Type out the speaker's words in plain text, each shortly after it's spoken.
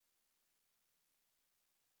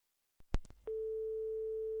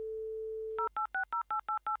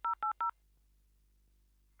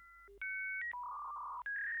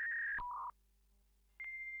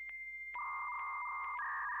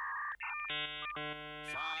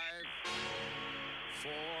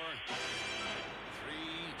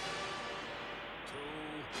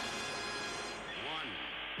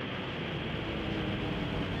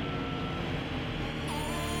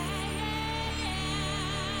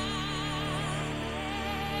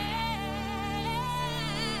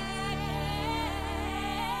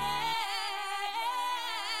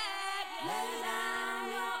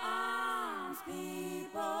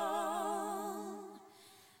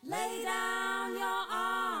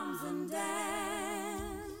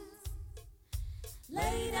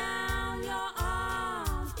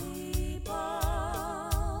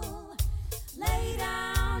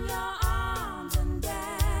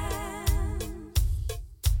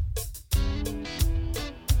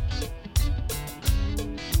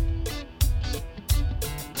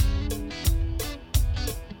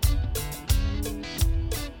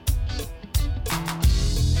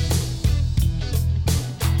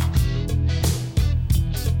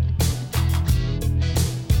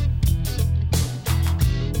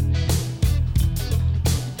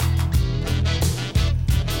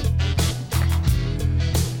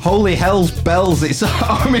Holy hell's bells, it's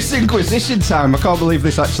Armist Inquisition time. I can't believe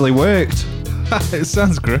this actually worked. It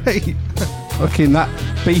sounds great. Looking that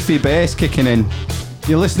beefy bass kicking in.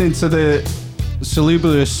 You're listening to the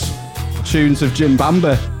salubrious tunes of Jim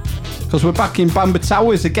Bamba. Because we're back in Bamba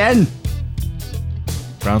Towers again.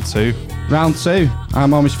 Round two.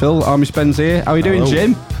 I'm Armist Phil, Armist Ben's here. How are you doing,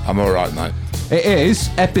 Jim? I'm alright, mate. It is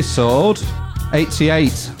episode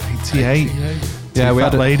 88. 88. Yeah, we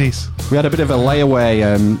had ladies. We had a bit of a layaway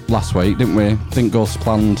last week, didn't we? Didn't go as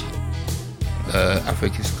planned. I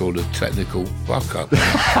think it's called a technical fuck up.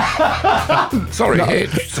 Sorry,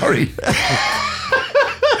 Hitch. Sorry.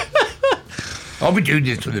 I'll be doing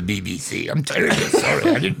this for the BBC. I'm terribly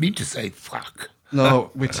sorry. I didn't mean to say fuck.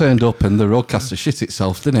 No, we turned up and the roadcaster shit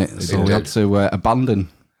itself, didn't it? So we had to abandon.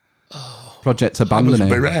 Project Abandon.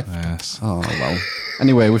 Yes. Oh, well.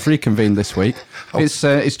 Anyway, we've reconvened this week. It's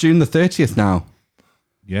June the 30th now.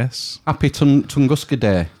 Yes. Happy Tunguska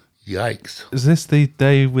Day. Yikes. Is this the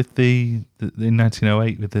day with the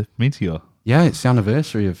 1908 with the meteor? Yeah, it's the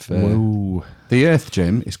anniversary of... Whoa. The Earth,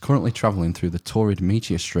 Jim, is currently travelling through the torrid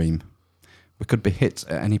meteor stream. We could be hit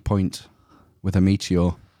at any point with a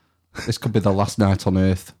meteor. This could be the last night on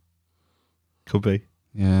Earth. Could be.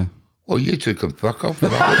 Yeah. Well, you two can fuck off. You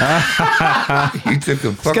two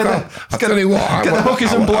can fuck off. I'll tell you what. Get the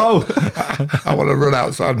hookers and blow. I want to run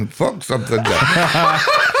outside and fuck something.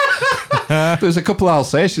 There's a couple of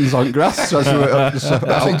Alsatians on grass. As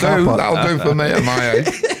That'll do for me at my age.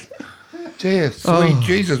 Dear sweet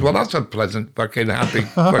Jesus. Well, that's a pleasant fucking happy.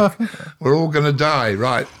 We're all going to die.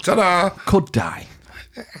 Right. Ta-da. Could die.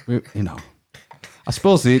 You know. I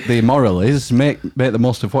suppose the moral is make the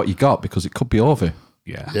most of what you got because it could be over.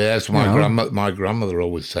 Yeah. Yes, my grandmother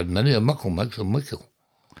always said, many a muckle makes a mickle.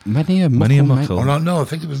 Many a muckle. Oh, no, I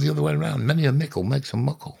think it was the other way around. Many a mickle makes a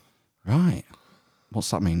muckle. Right. What's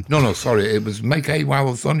that mean? No, sorry. It was make hay while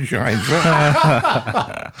the sun shines.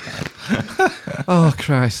 Oh,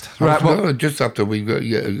 Christ. Right, well, just after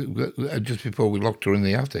just before we locked her in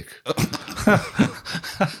the attic.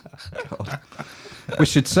 We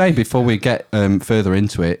should say before we get further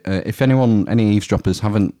into it, if any eavesdroppers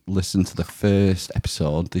haven't listened to the first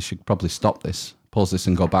episode, they should probably stop this, pause this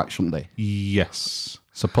and go back, shouldn't they? Yes.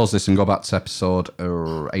 So pause this and go back to episode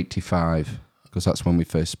 85, because that's when we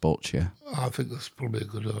first spoke to you. I think that's probably a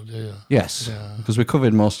good idea. Yes, because we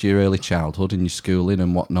covered most of your early childhood and your schooling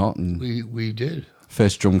and whatnot. And we did.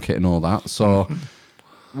 First drum kit and all that. So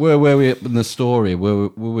where were we in the story?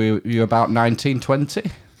 Were you about 1920?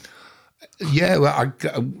 Yeah, well,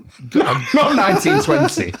 not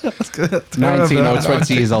 1920. 19 or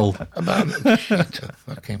 20 years old. Shut a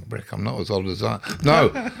fucking brick. I'm not as old as that. No,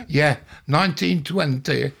 yeah,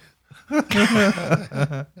 1920.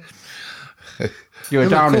 You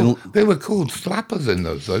were they were called slappers in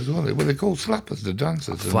those days, weren't they? Were they called slappers, the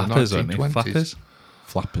dancers Flappers, in the 1920s?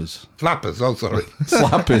 Flappers, oh sorry.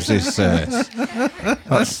 Slappers is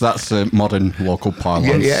that's a modern local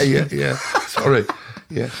parlance. Yeah. Sorry.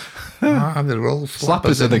 Yeah. They're all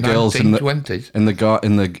slappers are the girls in the 1920s.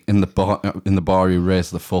 in the bar who raise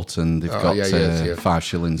the foot and they've got 5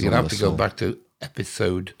 shillings. You'll have to go back to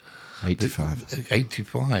episode 85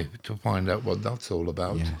 to find out what that's all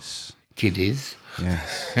about. Yes. Kiddies.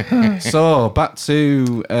 Yes. So back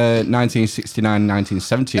to 1969,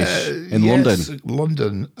 1970ish in London.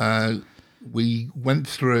 London. We went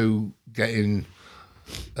through getting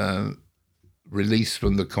released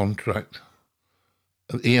from the contract.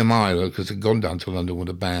 EMI, because they'd gone down to London with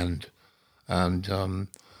a band, and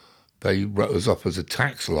they wrote us off as a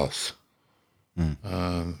tax loss. We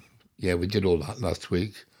did all that last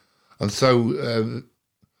week. And so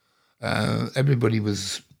everybody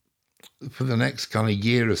was, for the next kind of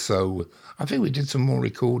year or so, I think we did some more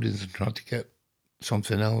recordings and tried to get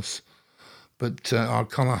something else. But our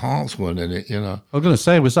kind of hearts weren't in it, you know. I was going to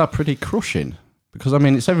say, was that pretty crushing? Because, I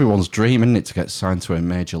mean, it's everyone's dream, isn't it, to get signed to a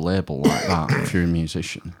major label like that if you're a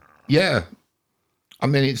musician? Yeah. I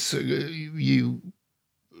mean, it's, you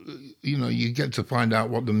know, you get to find out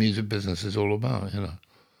what the music business is all about, you know,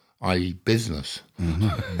 i.e. business,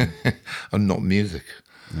 and not music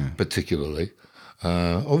particularly.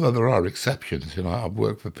 Although there are exceptions, you know, I've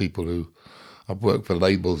worked for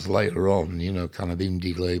labels later on, you know, kind of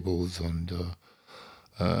indie labels and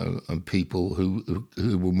people who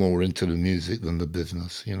were more into the music than the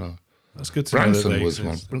business, you know. That's good to know. Branson was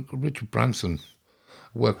one. Richard Branson,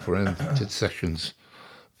 worked for him, did sessions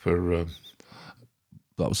for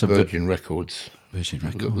That was Virgin Records. Virgin A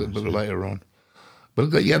Records. little bit later on.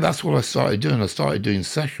 But yeah, that's what I started doing. I started doing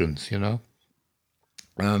sessions, you know.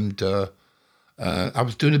 And I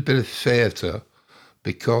was doing a bit of theatre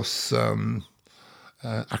because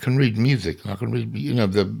I can read music. I can read, you know,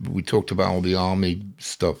 we talked about all the army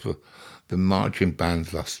stuff, the marching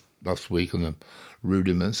bands last week and the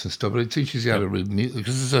rudiments and stuff, but it teaches you how to read music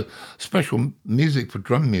because there's a special music for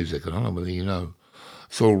drum music. I don't know whether you know.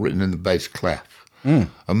 It's all written in the bass clef. And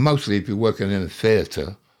mostly if you're working in a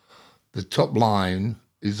theatre, the top line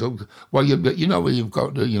is, well, you know where you've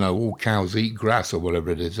got, you know, all cows eat grass or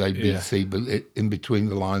whatever it is, A, B, C, but in between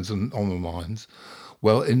the lines and on the lines.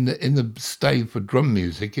 Well, in the stave for drum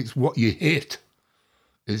music, it's what you hit.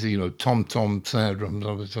 Is, you know, tom-tom, snare drum,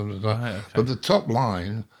 something like that. Right, okay. But the top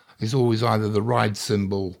line is always either the ride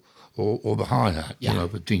cymbal or the hi-hat, you know,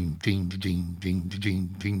 the ding, ding, ding, ding,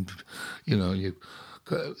 ding, ding, you know,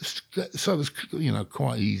 so it's, you know,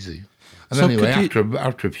 quite easy. And so anyway,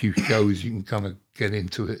 after a few shows, you can kind of get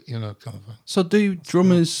into it, you know, kind of thing. So do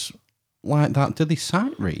drummers like that, do they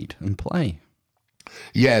sight read and play?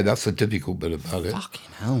 Yeah, that's the difficult bit about it.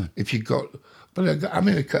 Fucking hell. If you got, but I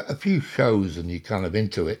mean, a few shows and you're kind of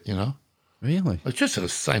into it, you know. Really? It's just the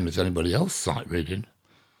same as anybody else sight reading,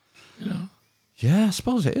 you know. Yeah, I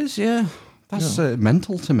suppose it is, yeah. That's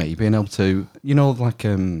mental to me, being able to, you know, like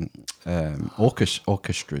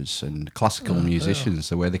orchestras and classical musicians,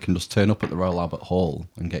 the way they can just turn up at the Royal Albert Hall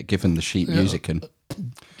and get given the sheet music and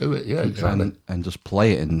do it, yeah, exactly. and just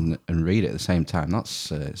play it and read it at the same time.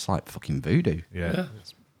 That's it's like fucking voodoo. Yeah.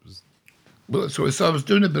 Well, so I was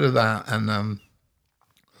doing a bit of that, and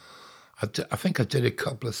I think I did a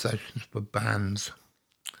couple of sessions for bands.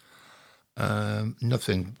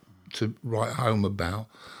 Nothing to write home about,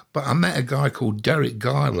 but I met a guy called Derek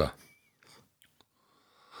Geiler.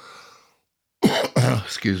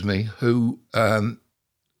 Excuse me, who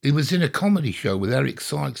he was in a comedy show with Eric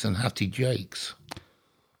Sykes and Hattie Jakes.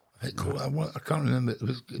 I can't remember.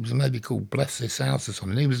 It was maybe called Bless This House or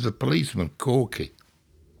something. He was the policeman, Corky,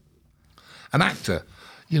 an actor,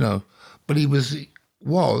 you know. But he was,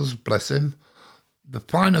 bless him, the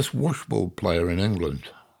finest washball player in England.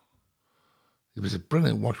 He was a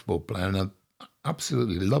brilliant washball player and an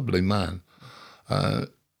absolutely lovely man. I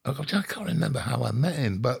can't remember how I met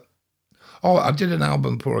him, but I did an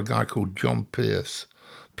album for a guy called John Pierce,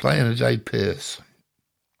 Playing a Day Pierce,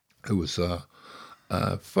 who was a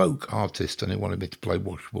folk artist, and he wanted me to play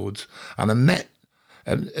washboards. And I met,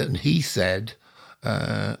 and he said,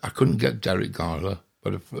 I couldn't get Derek Geiler,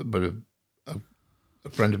 but a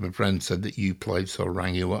friend of a friend said that you played, so I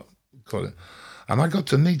rang you up. And I got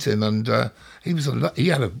to meet him, and he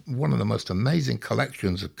had one of the most amazing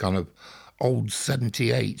collections of kind of old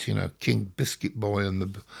 78, you know, King Biscuit Boy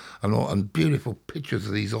and beautiful pictures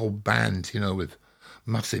of these old bands, you know, with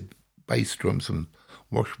massive bass drums and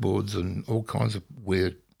washboards and all kinds of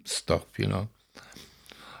weird stuff, you know.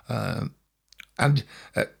 And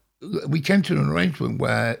we came to an arrangement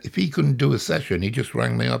where if he couldn't do a session, he just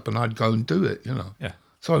rang me up and I'd go and do it, you know. Yeah.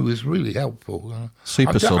 So it was really helpful.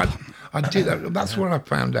 Super sub. I did. That's when I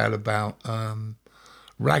found out about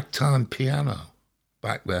ragtime piano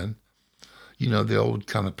back then. You know, the old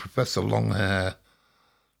kind of Professor Longhair,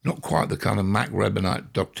 not quite the kind of Mac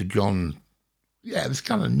Rebenite, Dr. John. Yeah, it was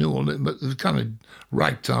kind of new, but it was kind of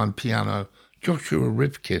ragtime piano. Joshua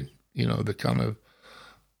Rifkin, you know, the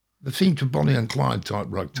theme to Bonnie and Clyde type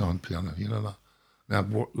ragtime piano, you know, that. They have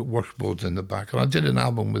washboards in the back. And I did an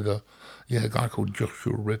album with a guy called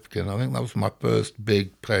Joshua Rifkin. I think that was my first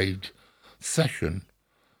big paid session,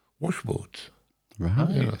 washboards. Right.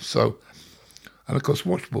 You know, so, and of course,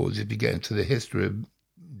 washboards, if you get into the history of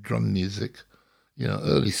drum music, you know,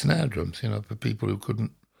 early snare drums, you know, for people who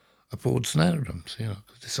couldn't afford snare drums, you know,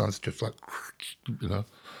 because it sounds just like, you know.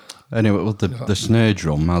 Anyway, well, the snare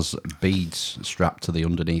drum has beads strapped to the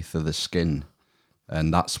underneath of the skin.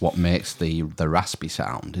 and that's what makes the raspy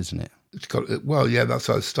sound, isn't it? It's got that's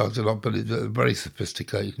how it started off, but it's very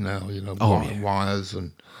sophisticated now. Wires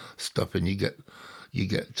and stuff, and you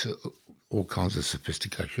get to all kinds of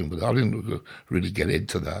sophistication. But I didn't really get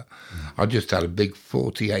into that. I just had a big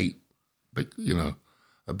 48,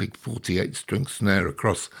 a big 48 string snare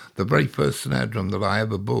across the very first snare drum that I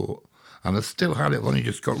ever bought, and I still had it. I've only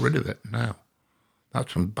just got rid of it now.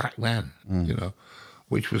 That's from back then,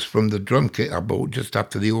 which was from the drum kit I bought just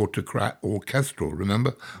after the Autocrat Orchestral,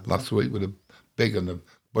 remember? Last week with the big and the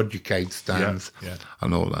Budgicade stands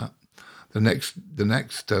and all that. The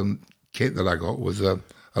next kit that I got was a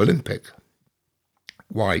Olympic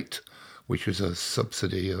White, which was a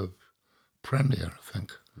subsidy of Premier, I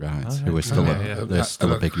think. Right, who was still they're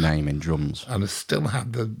still a big name in drums. And I still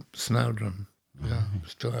have the snare drum. Yeah,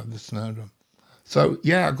 still have the snare drum. So,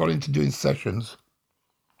 I got into doing sessions.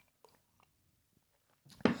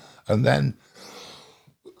 And then,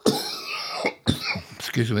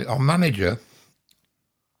 excuse me, our manager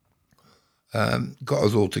got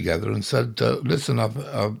us all together and said, listen, I've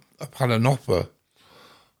had an offer,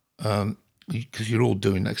 because you're all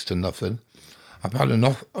doing next to nothing. I've had an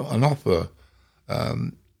offer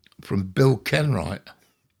from Bill Kenwright,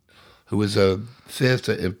 who was a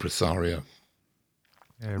theatre impresario.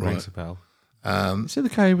 Yeah, it rings a bell. Is it the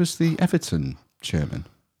guy who was the Everton chairman?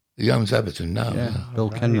 He owns Everton now. Yeah,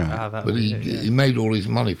 Bill Kenwright. But he made all his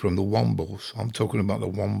money from the Wombles. I'm talking about the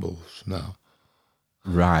Wombles now.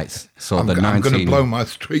 Right. So I'm going to blow my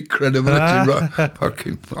street credibility right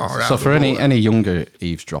fucking far out. So for any younger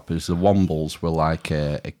eavesdroppers, the Wombles were like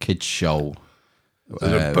a kids show.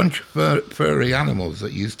 There's a bunch of furry animals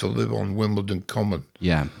that used to live on Wimbledon Common.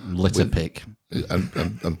 Yeah, litter pick.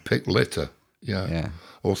 And pick litter. Yeah.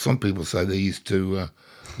 Or some people say they used to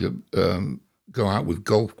go out with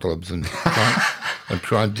golf clubs and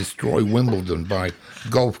try and destroy Wimbledon by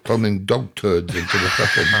golf clubbing dog turds into the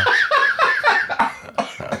settlement.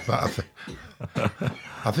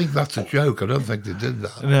 I think that's a joke. I don't think they did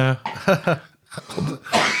that. No.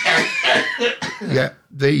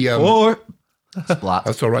 Or splat.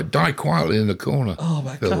 That's all right. Die quietly in the corner. Oh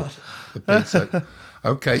my God. For Pete's sake.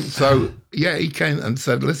 Okay, so he came and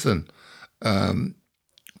said, listen,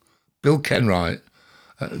 Bill Kenwright.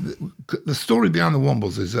 The story behind the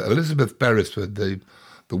Wombles is that Elizabeth Beresford, the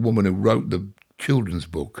woman who wrote the children's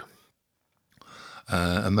book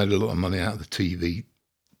and made a lot of money out of the TV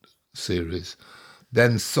series,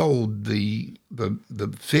 then sold the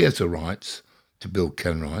theatre rights to Bill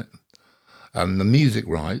Kenwright and the music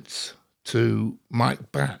rights to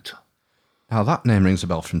Mike Batt. Now that name rings a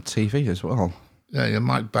bell from TV as well. Yeah,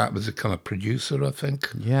 Mike Batt was a kind of producer, I think.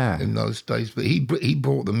 Yeah. In those days, but he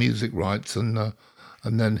bought the music rights and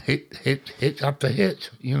then hit after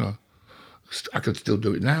hit. I could still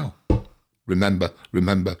do it now. Remember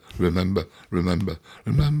you're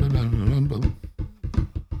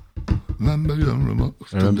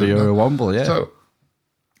a Womble, yeah. So,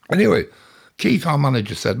 anyway, Keith, our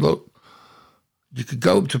manager, said, look, you could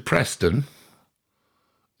go up to Preston,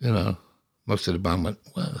 most of the band went,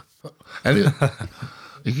 where the fuck? Anyway,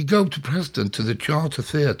 you could go up to Preston to the Charter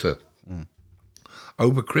Theatre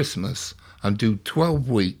over Christmas and do 12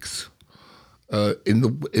 weeks in the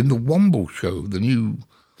Womble show, the new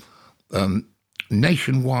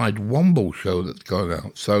nationwide Womble show that's going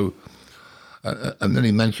out. So, and then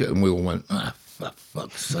he mentioned it, and we all went, for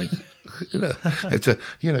fuck's sake. It's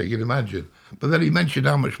you can imagine. But then he mentioned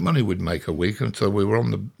how much money we'd make a week, and so we were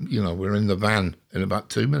on the, we're in the van in about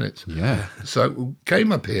 2 minutes. Yeah. So we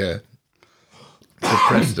came up here to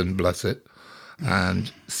Preston, bless it,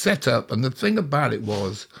 and set up. And the thing about it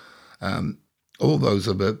was, all those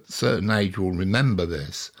of a certain age will remember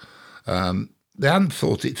this. They hadn't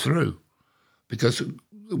thought it through, because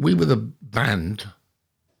we were the band,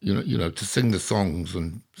 to sing the songs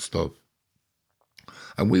and stuff.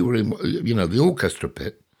 And we were in, the orchestra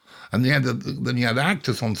pit, and then you had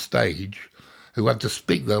actors on stage who had to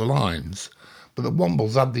speak their lines, but the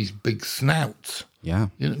Wombles had these big snouts. Yeah.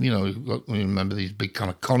 You remember these big kind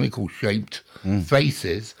of conical shaped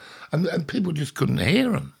faces, and people just couldn't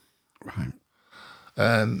hear them. Right.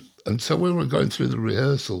 And so when we were going through the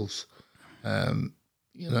rehearsals,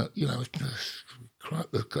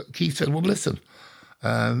 Keith said, well, listen,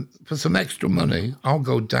 for some extra money, I'll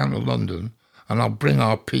go down to London and I'll bring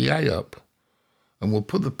our PA up, and we'll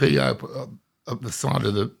put the PA up the side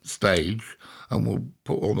of the stage, and we'll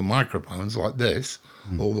put all the microphones like this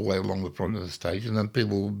all the way along the front of the stage, and then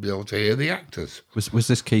people will be able to hear the actors. Was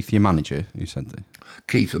this Keith your manager who said that?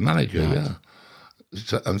 Keith, the manager, Right.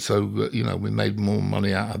 yeah. So we made more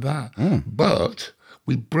money out of that. But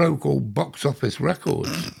we broke all box office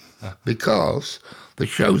records. because the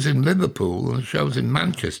shows in Liverpool and the shows in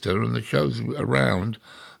Manchester and the shows around,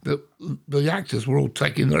 the actors were all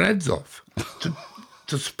taking their heads off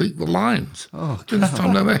to speak the lines. Oh, Do you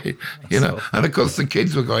understand what I mean? You know, and of course the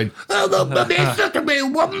kids were going, "Oh, look, Mummy, it's not a real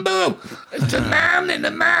Womble. It's a man in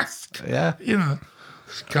a mask." Yeah. You know,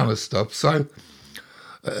 this kind of stuff. So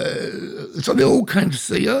they all came to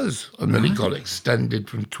see us, and then it got extended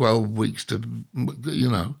from 12 weeks to, you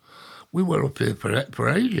know, we were up here for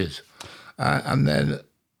ages, and then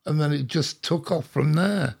it just took off from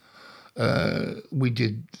there. We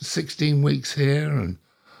did 16 weeks here and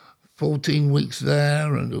 14 weeks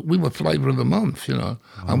there, and we were flavour of the month, you know,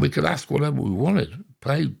 and we could ask whatever we wanted,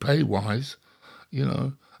 pay wise, you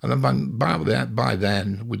know, and then by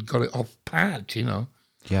then we'd got it off pat, you know.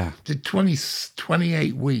 Yeah. Did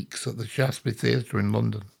 28 weeks at the Shaftesbury Theatre in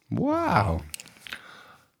London. Wow.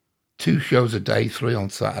 2 shows a day, 3 on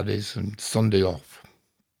Saturdays and Sunday off.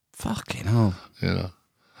 Fucking hell. You know.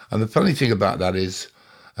 And the funny thing about that is,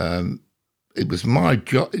 it was my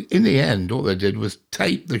job. In the end, all they did was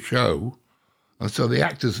tape the show, and so the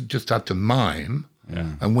actors just had to mime,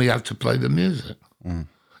 and we had to play the music. You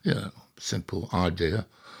know, simple idea.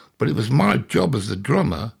 But it was my job as the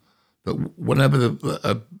drummer that whenever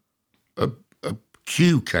a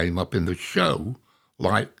cue came up in the show,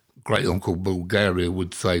 like Great Uncle Bulgaria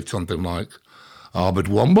would say something like, but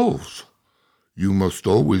Wombles, you must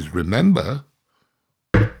always remember,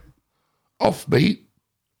 offbeat,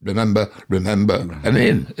 remember, and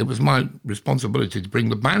in. It was my responsibility to bring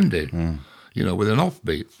the band in, you know, with an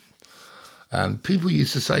offbeat. And people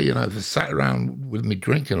used to say, you know, if they sat around with me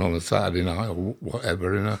drinking on a Saturday night or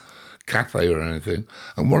whatever in a cafe or anything,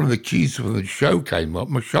 and one of the cues for the show came up,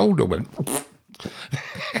 my shoulder went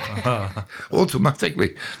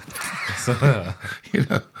automatically. You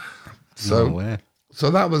know. So, No way. so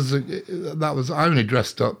that was. I only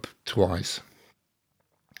dressed up twice.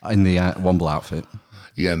 In the Womble outfit.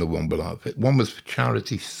 Yeah, in the Womble outfit. One was for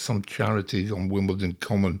charity, some charities on Wimbledon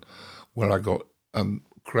Common, where I got a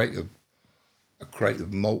crate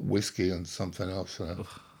of malt whiskey and something else, and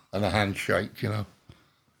a handshake, you know.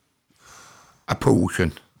 A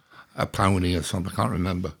portion, a pony or something, I can't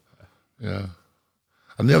remember. Yeah.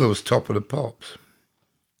 And the other was Top of the Pops.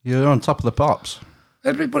 You're on Top of the Pops.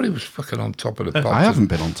 Everybody was fucking on Top of the Pops. I haven't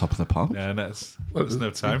been on Top of the Pops. Yeah, there's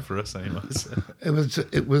no time for us anymore.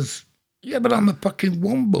 It was, yeah, but I'm a fucking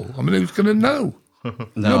Womble. I mean, who's going to know?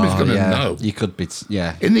 Nobody's going to know. You could be,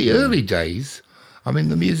 yeah. In the early days, I mean,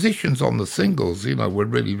 the musicians on the singles, you know, were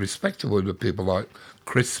really respectable to people like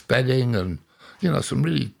Chris Spedding and, you know, some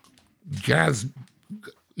really jazz,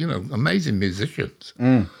 you know, amazing musicians.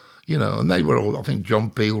 You know, and they were all, I think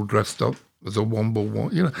John Peel dressed up as a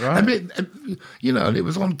Womble, you know. Right. I mean, you know, and it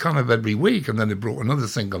was on kind of every week, and then they brought another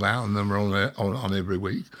single out, and then we're on every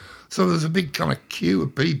week. So there's a big kind of queue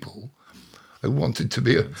of people who wanted to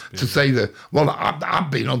be to say that. Well,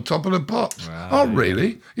 I've been on Top of the Pops. Wow, oh,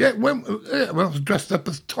 really? Yeah. Well, I was dressed up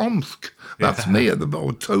as Tomsk. That's me at the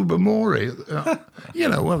Tobermory. You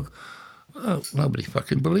know. Well, nobody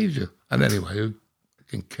fucking believes you. And anyway, who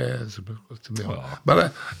fucking cares about it, to be honest?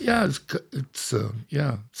 But yeah, it's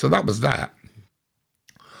yeah. So that was that.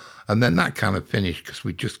 And then that kind of finished because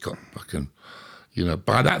we just got fucking, you know.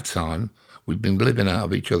 By that time, we'd been living out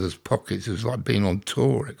of each other's pockets. It was like being on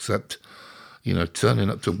tour, except, you know, turning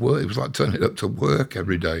up to work. It was like turning up to work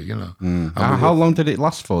every day, you know. How long did it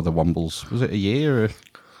last for, the Wombles? Was it a year? Or?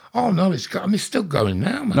 Oh, no, it's still going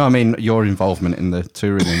now, man. No, I mean, your involvement in the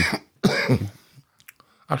touring.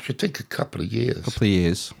 I should think a couple of years. Couple of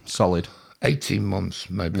years, solid. 18 months,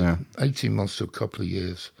 maybe. Yeah. 18 months to a couple of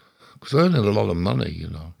years. Because earning a lot of money, you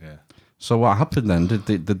know. Yeah. So what happened then?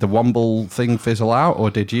 Did the Womble thing fizzle out, or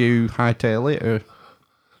did you hightail it? Or?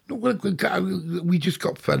 No, we just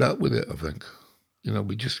got fed up with it, I think. You know,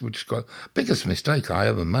 we just got... Biggest mistake I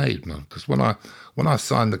ever made, man. Because when I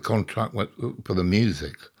signed the contract for the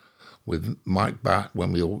music with Mike Batt,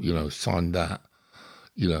 when we all, you know, signed that,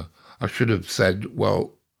 you know, I should have said,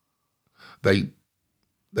 well, they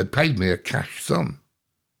paid me a cash sum,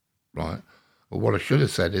 right? But what I should have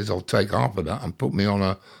said is, I'll take half of that and put me on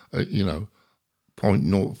a you know,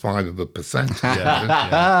 0.05%.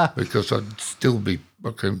 Yeah. Because I'd still be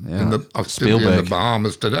fucking I'd still be in Spielberg. the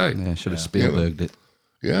Bahamas today. Yeah, should have Spielberged it.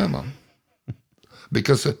 Yeah, man.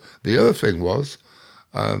 Because the other thing was,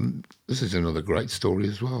 this is another great story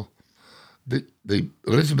as well. The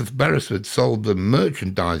Elizabeth Beresford sold the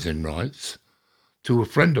merchandising rights to a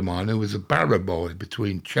friend of mine who was a barra boy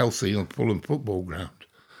between Chelsea and Fulham football ground.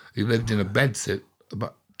 He lived in a bedsit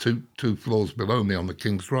about two floors below me on the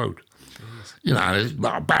King's Road. You know, it's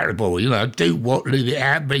unbearable, you know, do what, leave it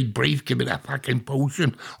out, be brief, give me that fucking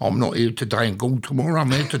portion. I'm not here today and gone tomorrow,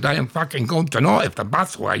 I'm here today and fucking gone tonight if the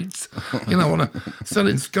bus waits. You know,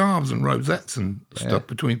 selling scarves and rosettes and stuff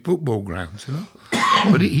between football grounds, you know.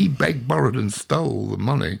 But he begged, borrowed and stole the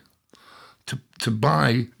money to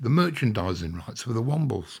buy the merchandising rights for the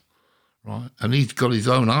Wombles, right? And he's got his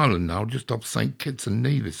own island now, just off St. Kitts and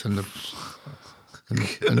Nevis in the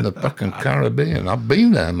fucking Caribbean. I've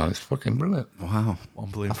been there, man. It's fucking brilliant. Wow.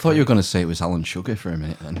 I thought you were going to say it was Alan Sugar for a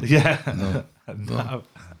minute then. Yeah. No.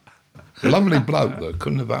 Lovely bloke, though.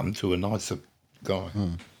 Couldn't have happened to a nicer guy.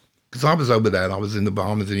 Because I was over there and I was in the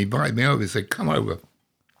Bahamas and he invited me over. He said, come over.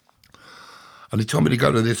 And he told me to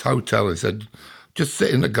go to this hotel. He said, just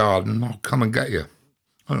sit in the garden. I'll come and get you.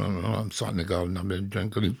 I don't know. I'm sat in the garden. I'm in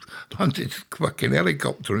drinking. He landed his fucking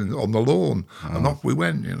helicopter on the lawn, and off we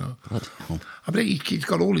went. You know. I think he's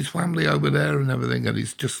got all his family over there and everything, and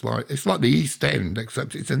it's just like it's like the East End,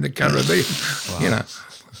 except it's in the Caribbean. You know,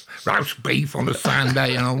 roast beef on a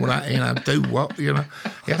Sunday and all that. You know, do what? You know,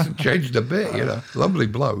 he hasn't changed a bit. You know, lovely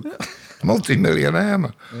bloke, multi-millionaire.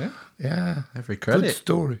 Man. Yeah. Every credit.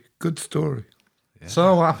 Good story. Yeah.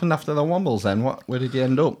 So what happened after the Wombles then? Where did you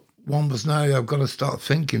end up? Wombles, no, I've got to start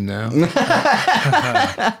thinking now. Is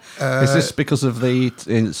this because of the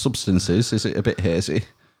substances? Is it a bit hazy?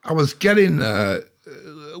 I was getting,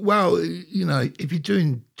 well, you know, if you're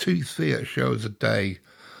doing 2 theatre shows a day,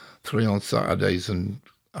 3 on Saturdays and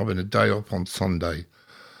having a day off on Sunday,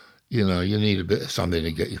 you know, you need a bit of something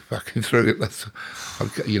to get you fucking through it.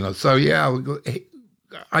 You know, so yeah,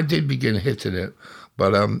 I did begin hitting it,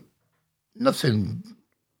 but nothing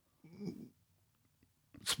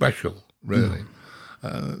special, really.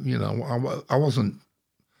 You know, I wasn't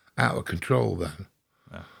out of control then.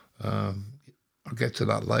 I'll get to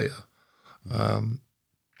that later.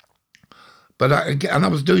 But I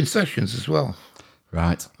was doing sessions as well.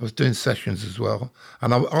 Right. I was doing sessions as well,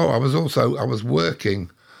 and I was working.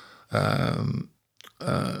 No,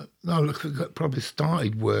 look, I probably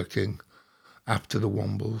started working after the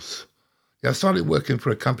Wombles. Yeah, I started working for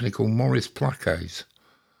a company called Morris Plaquets.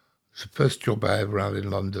 It's the first job I ever had in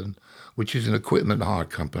London, which is an equipment hire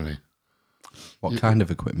company. What kind of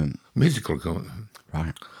equipment? Musical equipment.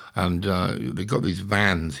 Right. And they got these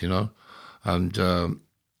vans, you know, and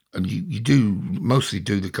you mostly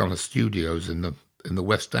do the kind of studios in the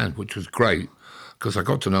West End, which was great because I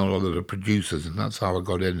got to know a lot of the producers, and that's how I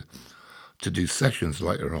got in to do sessions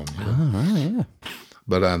later on. You know? Oh, right, yeah.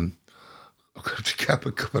 But I've got to cap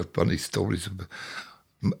a couple of funny stories.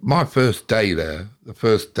 My first day there,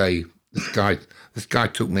 this guy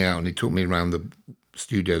took me out and he took me around the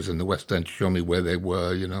studios in the West End to show me where they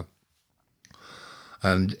were, you know.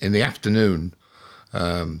 And in the afternoon,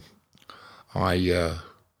 they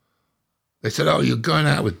said, "Oh, you're going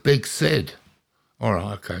out with Big Sid." All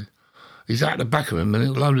right, okay. He's out the back of him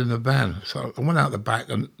and loaded in the van. So I went out the back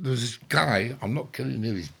and there was this guy, I'm not kidding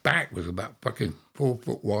you, his back was about fucking 4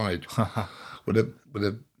 foot wide with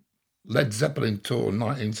a Led Zeppelin tour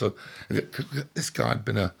 19. So this guy had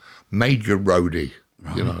been a major roadie,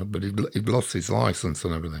 right, you know, but he'd lost his license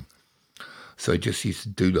and everything. So he just used to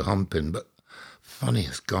do the humping. But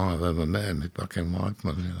funniest guy I've ever met in my fucking life,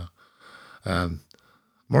 man, you know.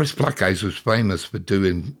 Morris Plaquets was famous for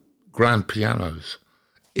doing grand pianos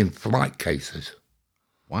in flight cases.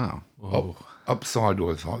 Wow. Up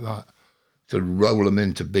sideways like that. To roll them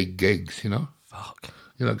into big gigs, you know. Fuck.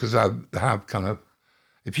 You know, because they have kind of,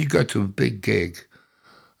 if you go to a big gig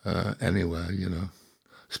anywhere, you know,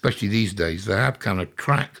 especially these days, they have kind of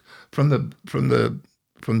track from the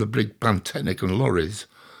big Pantechnic and lorries.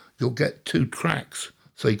 You'll get 2 tracks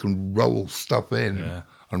so you can roll stuff in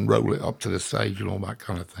and roll it up to the stage and all that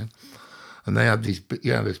kind of thing. And they had this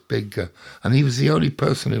big, and he was the only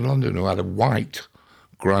person in London who had a white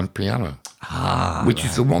grand piano, which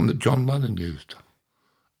is the one that John Lennon used.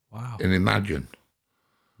 Wow. In Imagine.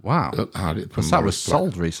 Wow. Had it from Because that was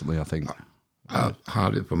sold recently, I think.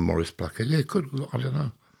 Had it from Morris Plaquet. Yeah, it could. I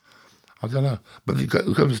don't know. But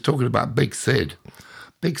because I was talking about Big Sid.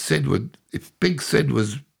 If Big Sid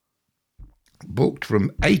was booked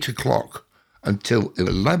from 8 o'clock until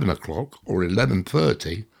 11 o'clock or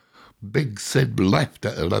 11:30, Big Sid left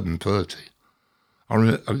at 11:30. I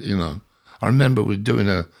remember we were doing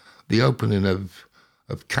the opening of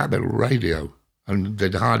Capital Radio, and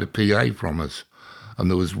they'd hired a PA from us, and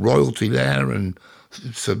there was royalty there, and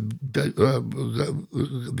so the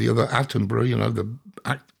other Attenborough, you know, the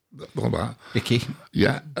all that. Icky.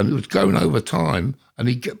 Yeah, and it was going over time,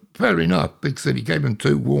 and fair enough, Big City gave him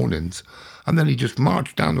 2 warnings, and then he just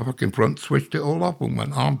marched down the fucking front, switched it all off, and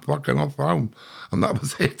went, I'm fucking off home, and that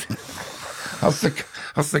was it. That's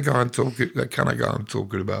the guy the kind of guy I'm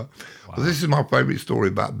talking about. Wow. But this is my favourite story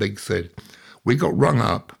about Big Sid. We got rung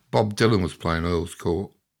up. Bob Dylan was playing Earl's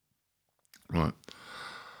Court. Right.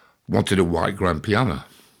 Wanted a white grand piano.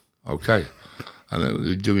 Okay. And they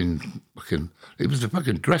were doing it was a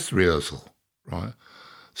fucking dress rehearsal, right?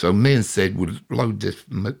 So me and Sid would load this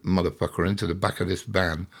motherfucker into the back of this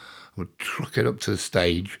van, would truck it up to the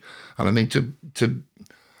stage. And I mean, to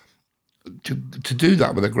do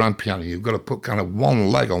that with a grand piano, you've got to put kind of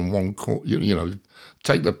one leg on one corner, you know,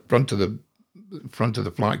 take the front of the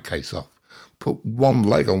flight case off, put one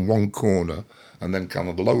leg on one corner, and then kind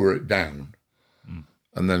of lower it down,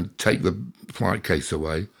 and then take the flight case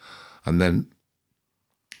away, and then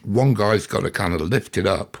one guy's got to kind of lift it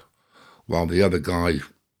up while the other guy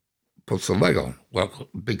puts the leg on. Well,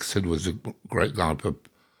 Big Sid was a great guy for,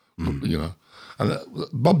 you know, and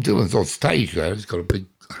Bob Dylan's on stage there. He's got a big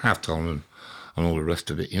hat on and all the rest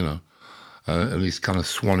of it, you know, and he's kind of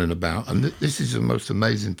swanning about. And this is the most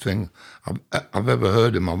amazing thing I've ever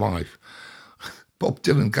heard in my life. Bob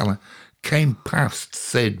Dylan kind of came past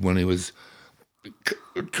Sid when he was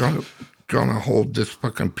trying to hold this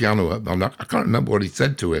fucking piano up. I can't remember what he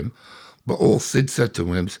said to him, but all Sid said to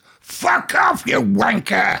him was, "Fuck off, you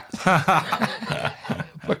wanker!"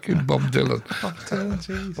 Fucking Bob Dylan. Bob Dylan,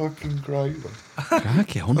 jeez. Fucking great.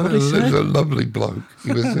 Crikey, I wonder what He he was said. a lovely bloke.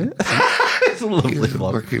 He was It's a lovely he was a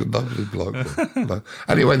bloke. fucking lovely bloke.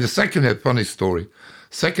 Anyway, the second funny story.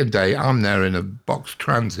 Second day, I'm there in a box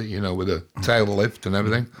transit, you know, with a tail lift and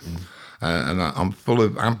everything. And I'm full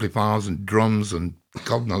of amplifiers and drums and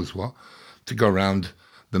God knows what to go around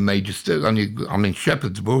the major I'm in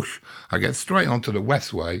Shepherd's Bush. I get straight onto the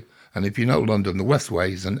Westway. And if you know London, the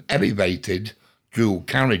Westway is an elevated dual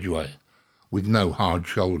carriageway with no hard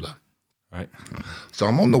shoulder. Right. So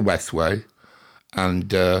I'm on the Westway,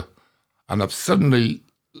 and I've suddenly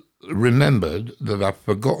remembered that I've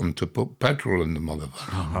forgotten to put petrol in the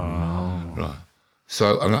motherfucker. Oh. Right.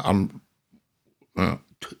 So and I'm,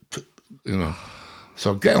 you know,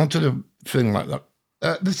 so I get onto the thing like that.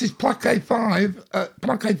 This is Plaquet 5.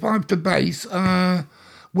 Plaquet 5 to base.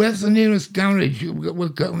 Where's the nearest garage? We'll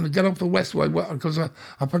get off the Westway because I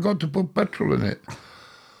forgot to put petrol in it.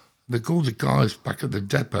 They call the guys back at the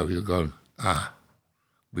depot. You're going,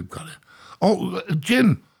 we've got it. Oh,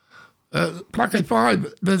 Jim, Plaquet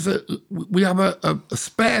 5, we have a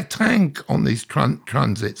spare tank on these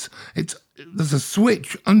transits. There's a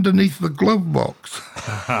switch underneath the glove box.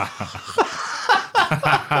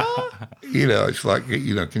 You know, it's like,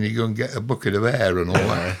 you know, can you go and get a bucket of air and all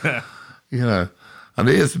that? You know. And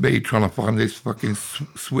here's me trying to find this fucking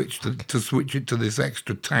switch to switch it to this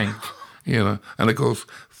extra tank, you know. And of course,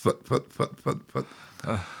 so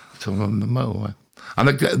I'm on the motorway.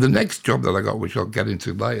 And the next job that I got, which I'll get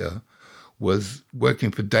into later, was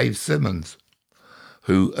working for Dave Simmons,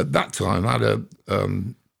 who at that time had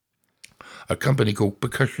a company called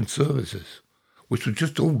Percussion Services, which was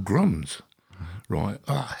just all drums, right?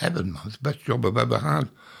 Oh, heaven, man, it's the best job I've ever had.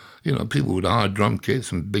 You know, people would hire drum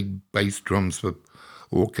kits and big bass drums for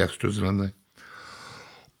orchestras and everything.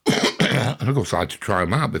 And of course, I had to try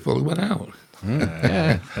them out before they went out.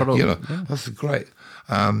 Yeah, You know, that's great.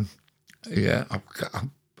 Yeah,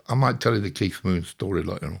 I might tell you the Keith Moon story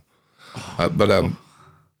later on.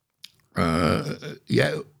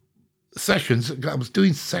 Yeah, sessions. I was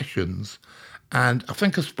doing sessions, and I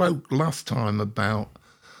think I spoke last time about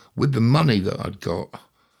with the money that I'd got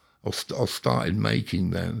or started making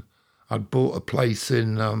then, I'd bought a place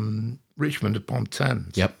in Richmond upon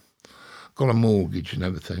Thames. Yep. Got a mortgage and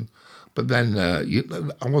everything. But then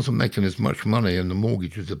I wasn't making as much money and the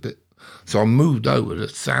mortgage was a bit... So I moved over to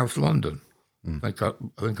South London. I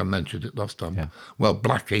think I mentioned it last time. Yeah. Well,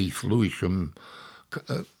 Blackheath, Lewisham,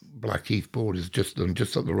 Blackheath borders just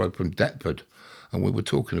up the road from Deptford. And we were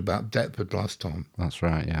talking about Deptford last time. That's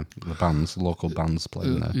right, yeah. The local bands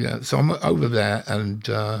playing there. Yeah, so I'm over there and...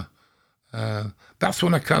 that's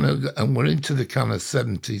when I kind of, and we're into the kind of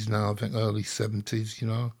 70s now, I think early 70s, you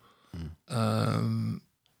know. And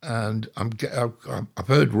I've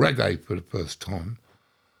heard reggae for the first time.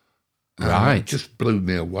 Right. It just blew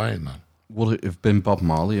me away, man. Would it have been Bob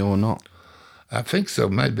Marley or not? I think so,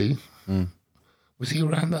 maybe. Was he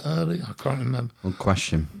around that early? I can't remember. Good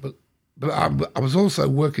question. But I was also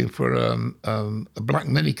working for a black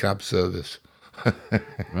minicab service.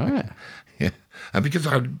 Right. Yeah, and because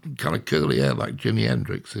I had kind of curly hair like Jimi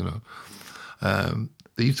Hendrix, you know,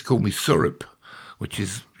 they used to call me Syrup, which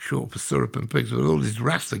is short for syrup and pigs, with all these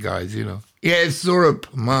Rasta guys, Yeah,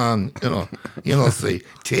 syrup, man, say,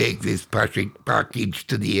 take this package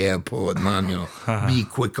to the airport, man, be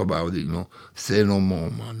quick about it, say no more,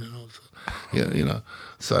 man, So,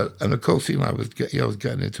 So, and of course, I was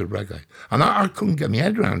getting into reggae. And I couldn't get my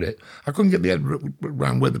head around it. I couldn't get my head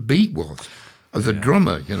around where the beat was. As a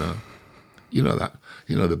drummer, that,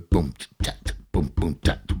 the boom, tat, boom, boom,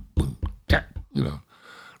 tat, boom, tat,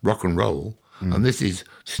 rock and roll. And this is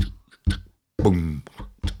boom,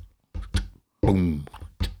 boom,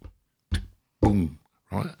 boom,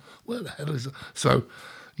 right? Where the hell is it? So,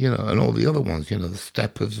 and all the other ones, the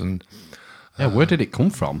steppers and... where did it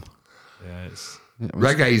come from? Yeah, it's...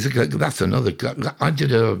 Reggae, that's another... I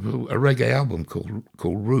did a reggae album called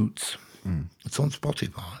Roots. It's on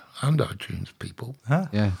Spotify and iTunes, people. Huh?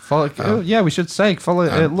 Yeah, we should say follow.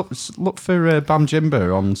 Look for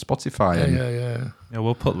Bamjimba on Spotify. Yeah,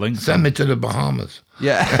 we'll put links. Send me to the Bahamas.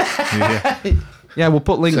 Yeah, yeah, we'll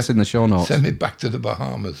put links in the show notes. Send me back to the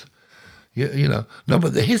Bahamas. No,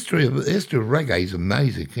 but the history of reggae is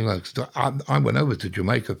amazing. 'Cause I went over to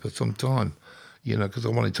Jamaica for some time, because I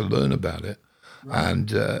wanted to learn about it,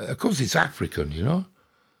 and of course it's African,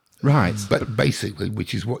 Right. But basically,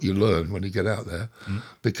 which is what you learn when you get out there,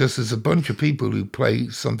 because there's a bunch of people who play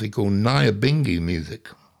something called Nyabingi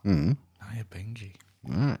music. Nyabingi.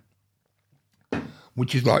 Right.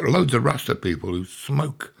 Which is like loads of Rasta people who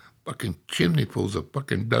smoke fucking chimneyfuls of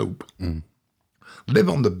fucking dope, live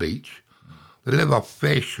on the beach, they live off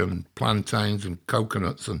fish and plantains and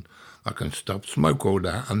coconuts and that kind of stuff, smoke all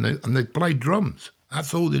that, and they play drums.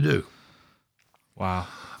 That's all they do. Wow.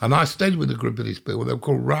 And I stayed with a group of these people. They were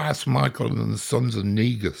called Ras Michael and the Sons of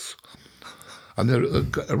Negus. And they're a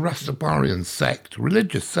Rastafarian sect,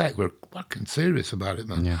 religious sect. We're fucking serious about it,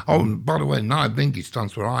 man. Yeah. Oh, and by the way, Nyabingi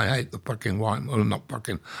stands for I hate the fucking white man. Well, not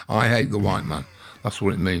fucking, I hate the white man. That's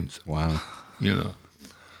what it means. Wow.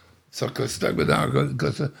 So I stayed with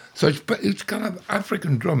that. So it's kind of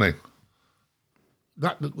African drumming.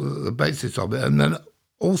 That the basis of it. And then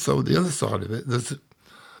also the other side of it,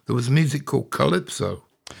 there was music called Calypso.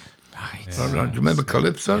 Right. Do you remember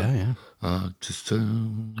Calypso? Yeah. Just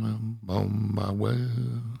on my way,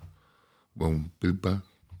 won't be back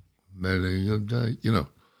many a day.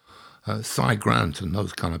 Cy Grant and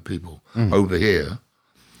those kind of people over here.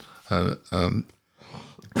 And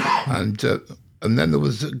then there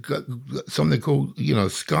was something called,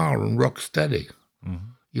 ska and rock steady.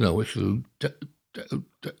 Which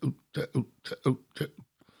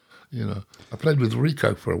I played with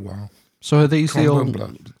Rico for a while. So are these all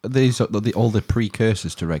the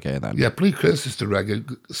precursors to reggae then? Yeah, precursors to reggae.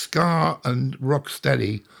 Ska and rock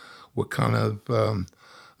steady were kind of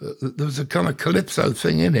there was a kind of calypso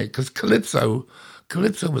thing in it, because calypso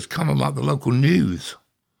was kind of like the local news.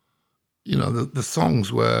 The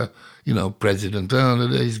songs were, President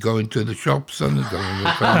he's going to the shops and he's going to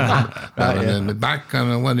the in the back,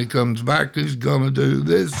 and when he comes back, he's going to do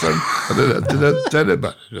this and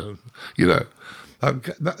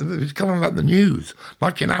it's kind of like the news.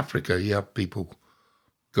 Like in Africa, you have people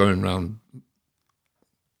going around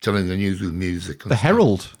telling the news with music. The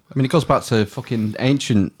Herald. I mean, it goes back to fucking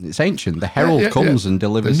ancient. It's ancient. The Herald comes and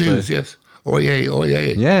delivers the news. Yes. Oye,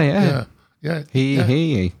 oye. Yeah.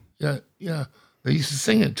 He. Yeah. They used to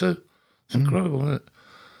sing it too. It's incredible, isn't it?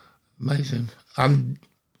 Amazing.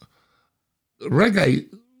 Reggae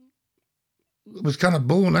was kind of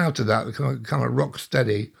born out of that, kind of rock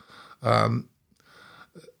steady.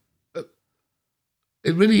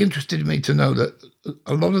 It really interested me to know that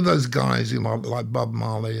a lot of those guys, like Bob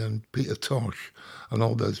Marley and Peter Tosh and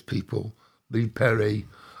all those people, Lee Perry,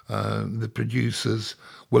 the producers,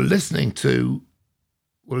 were listening to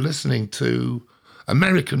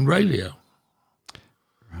American radio.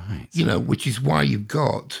 Right. Which is why you've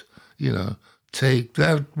got, take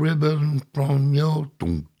that ribbon from your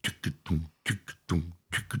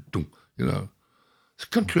it's a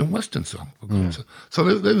country and western song. So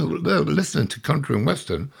they were listening to country and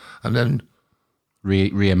western, and then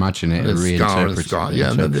reimagine it and reinterpret it. Yeah,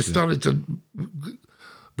 and then they started to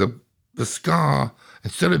the ska,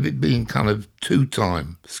 instead of it being kind of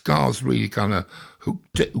 2-time, ska's really kind of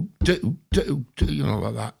like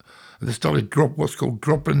that. And they started what's called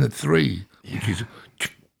dropping the 3, which is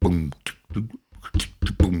boom,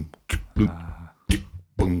 boom,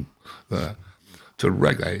 boom, to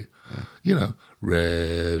reggae.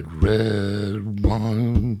 Red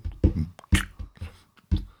wine,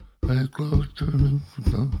 close to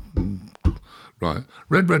right.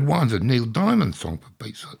 Red Wine's a Neil Diamond song, for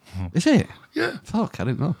Pete's sake. Is it? Yeah. Fuck, I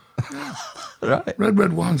didn't know. Right.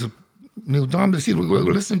 Red Wine's a Neil Diamond. See, we were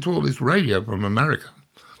listening to all this radio from America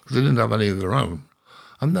because they didn't have any of their own.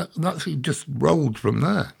 And that's it just rolled from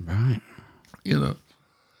there. Right. You know,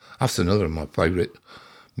 that's another of my favourite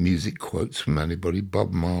music quotes from anybody.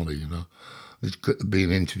 Bob Marley, you know, was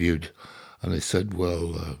being interviewed, and they said,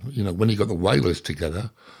 "Well, you know, when he got the Wailers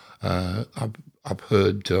together, I've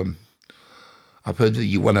heard that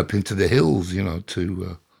you went up into the hills, you know,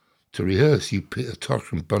 to rehearse. You Peter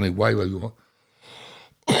Tosh and Bunny Wailer, you were."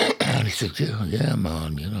 And he said, "Yeah,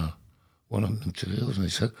 man, you know, went up into the hills." And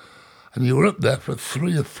he said, "And you were up there for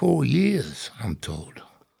 3 or 4 years, I'm told."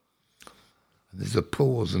 And there's a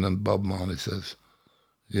pause, and then Bob Marley says,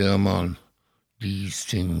 "Yeah, man, these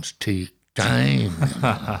things take time."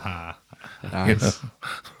 Nice.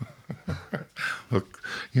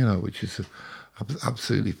 You know, which is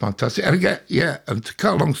absolutely fantastic. And again, and to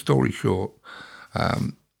cut a long story short,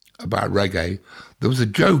 about reggae, there was a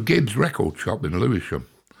Joe Gibbs record shop in Lewisham.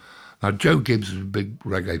 Now, Joe Gibbs was a big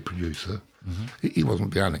reggae producer. Mm-hmm. He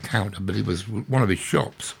wasn't behind the counter, but he was one of his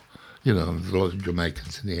shops. You know, there's a lot of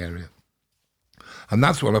Jamaicans in the area. And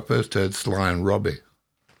that's when I first heard Sly and Robbie.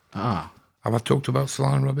 Ah. Have I talked about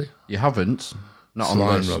Sly and Robbie? You haven't? Not Sly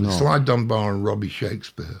on and this, Robbie. no. Sly Dunbar and Robbie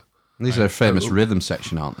Shakespeare. These are a famous rhythm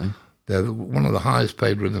section, aren't they? They're one of the highest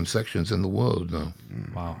paid rhythm sections in the world now.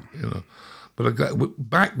 Wow. You know, but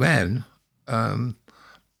back then,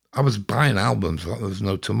 I was buying albums like there was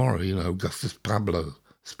no tomorrow. You know, Augustus Pablo,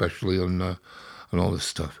 especially, and all this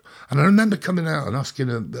stuff. And I remember coming out and asking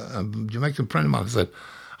a Jamaican friend of mine. I said,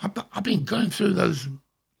 "I've been going through those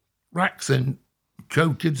racks in Joe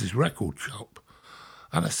Gibbs' record shop,"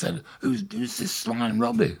 and I said, "Who's this Sly and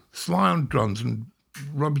Robbie? Sly on drums and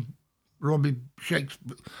Robbie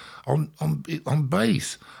Shakespeare on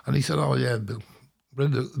bass." And he said, "Oh yeah, the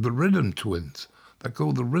Rhythm Twins. They're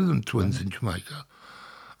called the Rhythm Twins in Jamaica."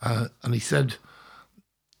 And he said,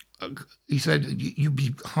 "You'd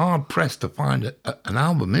be hard pressed to find an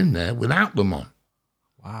album in there without them on."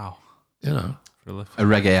 Wow. You know, A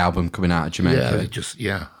reggae album coming out of Jamaica. They just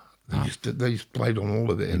played on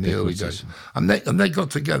all of it in the early days, and they got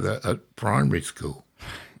together at primary school.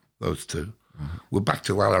 Those two. We're back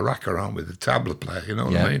to Alaraka, aren't we? The tabla player, you know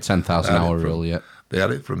what I mean? 10,000 hour rule, yeah. They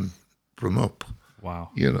had it from up.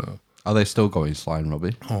 Wow. You know. Are they still going, Sly and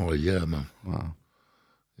Robbie? Oh, yeah, man. Wow.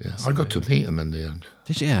 Yeah, I got to meet him in the end.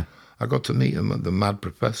 Did you? I got to meet him at the Mad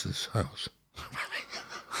Professor's house.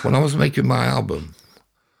 When I was making my album,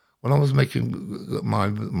 my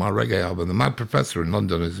reggae album, the Mad Professor in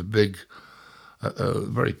London is a big,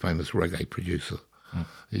 very famous reggae producer.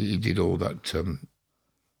 He did all that,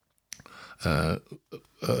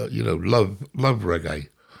 you know, love reggae,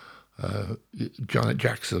 Janet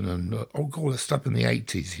Jackson and all that stuff in the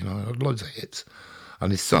 80s, you know, loads of hits.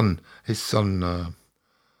 And his son is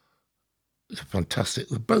fantastic.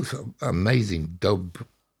 They're both amazing dub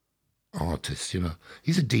artists, you know.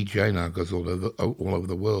 He's a DJ now, goes all over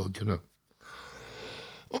the world, you know.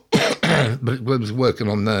 But he was working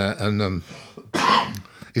on there, and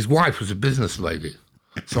his wife was a business lady,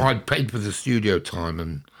 so I'd paid for the studio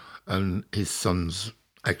time and his son's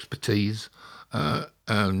expertise,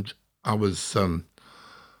 and I was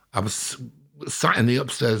sat in the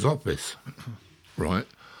upstairs office, right,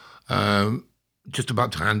 just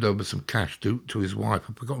about to hand over some cash to his wife.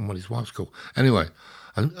 I've forgotten what his wife's called. Anyway,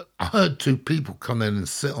 and I heard two people come in and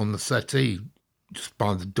sit on the settee just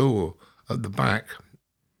by the door at the back.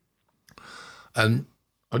 And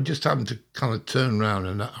I just happened to kind of turn around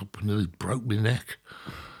and I nearly broke my neck.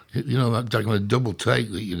 You know, that kind of double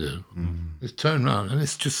take that you do. Just turn around and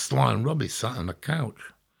it's just Sly and Robbie sat on the couch,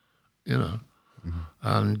 you know.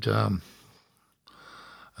 And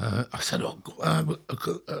I said,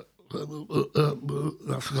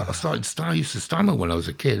 I used to stammer when I was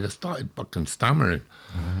a kid. I started fucking stammering,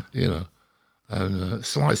 you know. And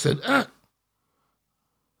Sly said,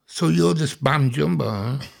 "So you're this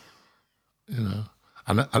Bamjimba, huh?" You know.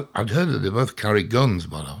 And I'd heard that they both carry guns,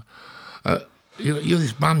 by the way. You're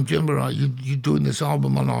this Bamjimba, right? You doing this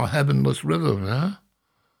album on our heavenless rhythm, huh?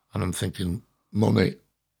 And I'm thinking, money.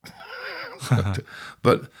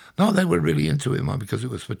 But no, they were really into it, man, because it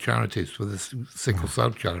was for charities, for the sickle cell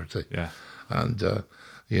charity. Yeah. And,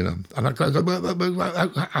 you know, and I go,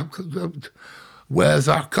 "Where's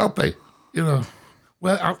our copy?" You know,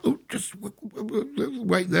 just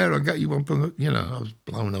wait there, I'll get you one from the, you know. I was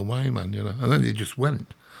blown away, man, you know. And then they just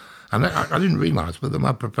went. And I didn't realise, but the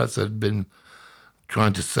Mad Professor had been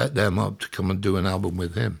trying to set them up to come and do an album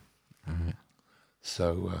with him.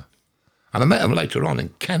 So, and I met him later on in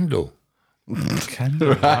Kendal.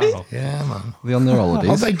 Kendal, Right? wow. Yeah, man. Are they on their holidays?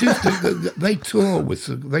 Oh, they do. They tour with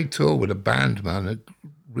a band, man. That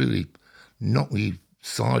really knocked me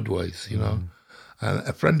sideways, you know.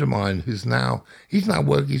 A friend of mine he's now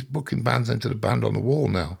working, he's booking bands into the Band on the Wall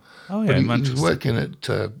now. Oh, yeah, but he Manchester. was working at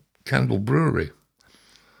Kendal Brewery.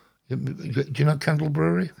 Do you know Kendal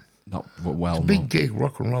Brewery? Not well. It's a big gig,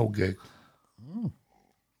 rock and roll gig.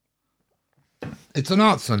 It's an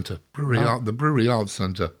art centre, the Brewery Arts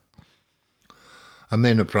Centre. And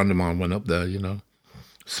me and a friend of mine went up there,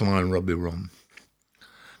 Sly and Robbie Rum,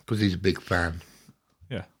 because he's a big fan.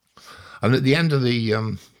 Yeah. And at the end of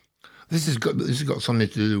the, this has got something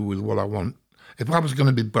to do with what I want. If I was going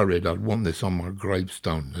to be buried, I'd want this on my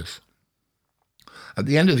gravestone. This. At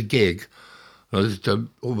the end of the gig, all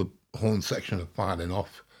the horn section are filing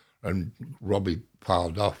off, and Robbie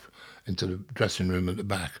piled off into the dressing room at the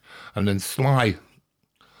back, and then Sly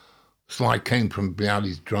came from behind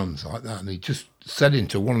his drums like that, and he just said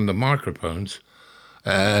into one of the microphones,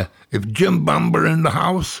 "If Jim Bamber in the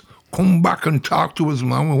house, come back and talk to us,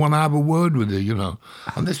 man. We want to have a word with you,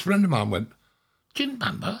 And this friend of mine went, "Jim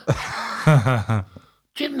Bamber?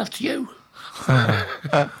 Jim, that's you." And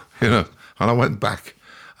I went back,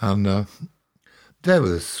 and they were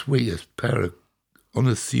the sweetest pair of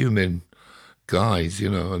unassuming guys,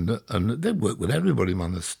 and they worked with everybody,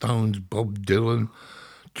 man. The Stones, Bob Dylan,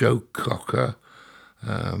 Joe Cocker.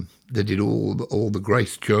 They did all the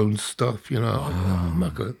Grace Jones stuff, Hip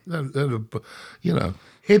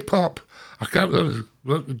hop. I can't.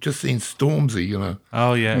 Just seen Stormzy,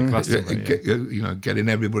 Oh, yeah. Glastonbury, yeah. Getting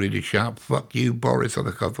everybody to shout "fuck you, Boris." I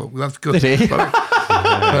thought, well, that's good. Did he?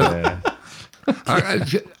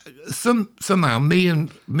 Somehow, me and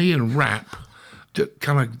rap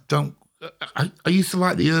kind of don't. I used to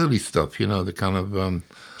like the early stuff, the kind of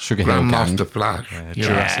Sugar Hill Grandmaster Gang. Flash,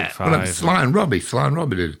 Jurassic Well, 5. Sly and Robbie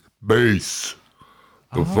did bass,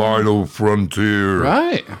 the final frontier.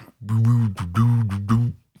 Right.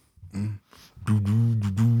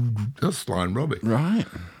 That's Sly and Robbie. Right.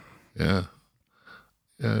 Yeah.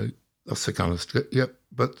 That's the kind of stuff. Yep.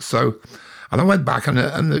 But so, and I went back, and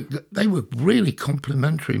they were really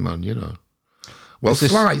complimentary, man. Well,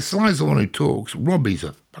 Sly's the one who talks. Robbie's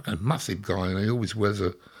a fucking massive guy, and he always wears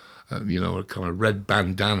a kind of red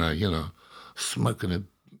bandana, smoking a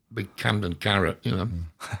big Camden carrot,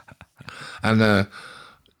 and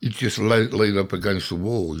he just laid up against the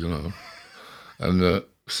wall, and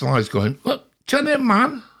Sly's going, "Look, tell him,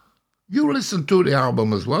 man, you listen to the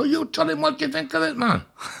album as well. You tell him what you think of it, man."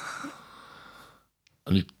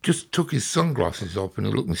 And he just took his sunglasses off, and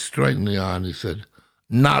he looked me straight in the eye, and he said,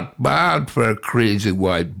 "Not bad for a crazy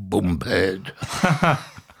white bumphead."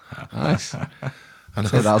 Nice. And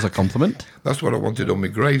say that was a compliment. That's what I wanted on my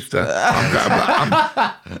gravestone.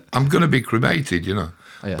 I'm going to be cremated, Yeah.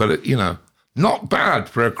 But, not bad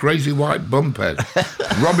for a crazy white bumphead.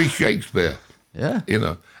 Robbie Shakespeare. Yeah.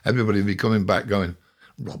 Everybody would be coming back going,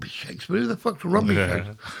 "Robbie Shakespeare? Who the fuck's Robbie Yeah.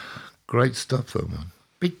 Shakespeare?" Great stuff, though, man.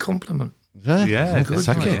 Big compliment. Yeah, Good,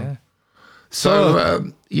 take man. it. Yeah.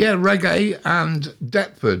 So, reggae and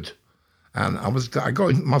Deptford. And I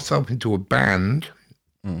got myself into a band,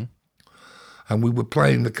 and we were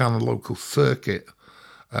playing the kind of local circuit.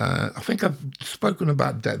 I think I've spoken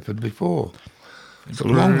about Deptford before. It's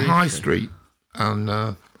along High Street, and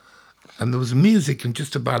there was music in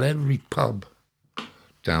just about every pub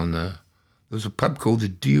down there. There was a pub called the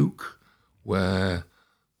Duke, where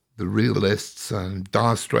the Realists and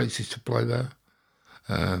Dire Straits used to play there.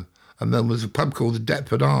 And then there was a pub called the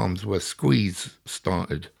Deptford Arms, where Squeeze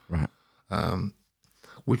started, Right.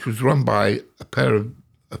 which was run by a pair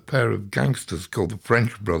of gangsters called the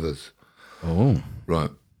French Brothers. Oh.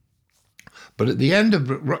 Right. But at the end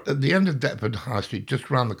of Deptford High Street,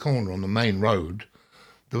 just round the corner on the main road,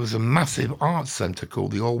 there was a massive arts centre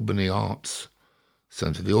called the Albany Arts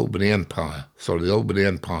Centre, the Albany Empire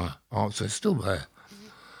Arts Centre, still there.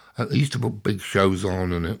 And they used to put big shows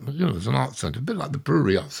on, and it was an art centre, a bit like the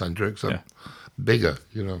Brewery Arts Centre, except bigger,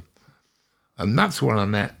 And that's where I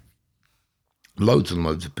met loads and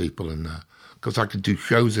loads of people in there, because I could do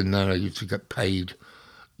shows in there. I used to get paid.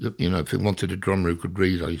 If you wanted a drummer who could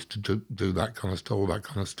read, I used to do that kind of stuff, all that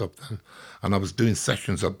kind of stuff then. And I was doing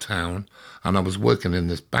sessions uptown, and I was working in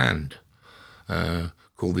this band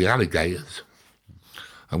called the Alligators.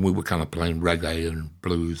 And we were kind of playing reggae and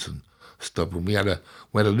blues and stuff. And we had a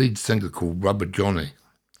lead singer called Rubber Johnny,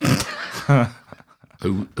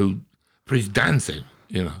 who for his dancing,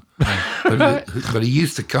 but he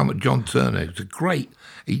used to come at John Turner. He was a great.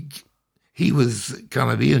 He was kind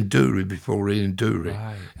of Ian Dury before Ian Dury,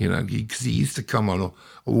 Right. because he used to come on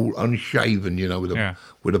all unshaven,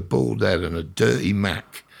 with a bald head and a dirty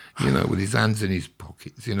Mac, with his hands in his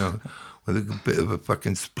pockets, with a bit of a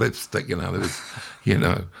fucking spliff sticking out of his, and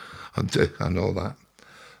all that.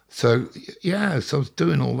 So, so I was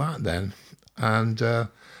doing all that then. And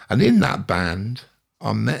in that band,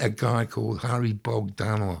 I met a guy called Harry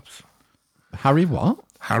Bogdanovs. Harry what?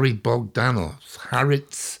 Harry Bogdanovs.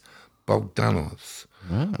 Harritz Bogdanovs.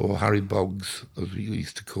 Or Harry Boggs, as we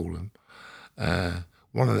used to call him.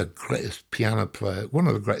 One of the greatest piano players, one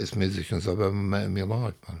of the greatest musicians I've ever met in my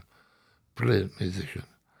life, man. Brilliant musician.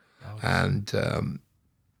 And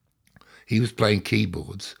he was playing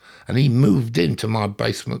keyboards, and he moved into my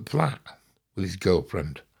basement flat with his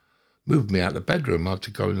girlfriend. Moved me out of the bedroom. I had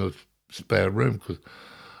to go in a spare room, because,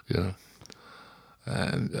 you know.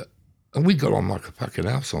 And we got on like a fucking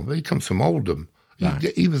house on. But he comes from Oldham. Right.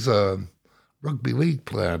 He was a rugby league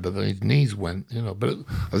player, but then his knees went, you know. But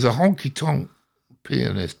as a honky-tonk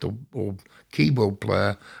pianist or keyboard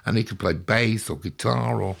player, and he could play bass or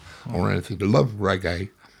guitar or anything. Loved reggae.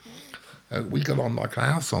 We got on like a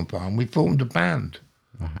house on fire, and we formed a band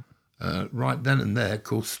right then and there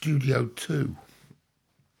called Studio 2.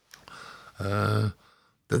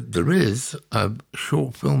 There is a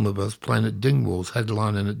short film of us playing at Dingwalls,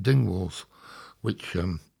 headlining at Dingwalls, which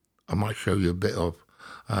I might show you a bit of.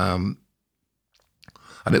 And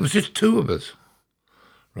it was just two of us,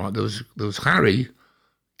 right? There was Harry,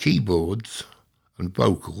 keyboards and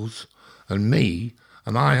vocals, and me,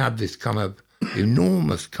 and I had this kind of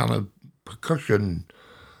enormous kind of percussion.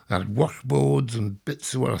 I had washboards and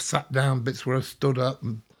bits where I sat down, bits where I stood up,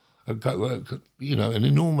 and you know, an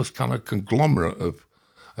enormous kind of conglomerate of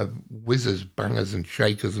whizzers, bangers, and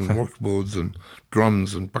shakers, and washboards, and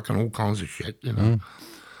drums, and fucking all kinds of shit, you know.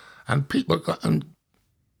 And people got, and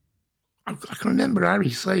I can remember Harry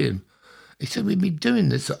saying, he said, we've been doing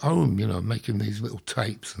this at home, you know, making these little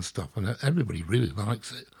tapes and stuff, and everybody really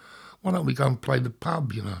likes it. Why don't we go and play the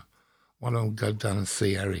pub, you know? Why don't we go down and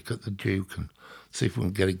see Eric at the Duke and see if we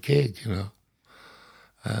can get a gig, you know?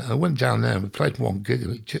 I went down there and we played one gig,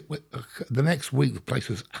 and the next week the place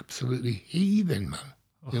was absolutely heaving, man,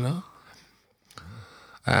 you know?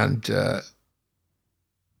 And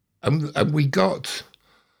we got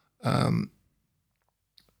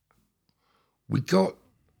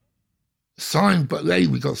signed, but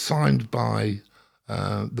we got signed by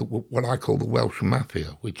what I call the Welsh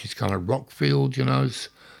Mafia, which is kind of Rockfield, you know,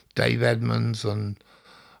 Dave Edmonds and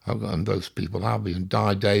those people, Harvey and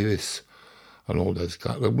Di Davis and all those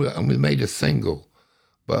guys. And we made a single,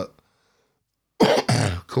 but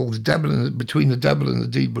called Between the Devil and the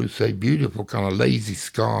Deep Blue Sea, beautiful kind of lazy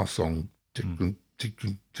ska song,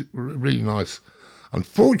 really nice.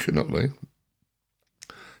 Unfortunately,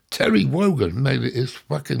 Terry Wogan made it his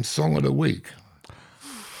fucking song of the week.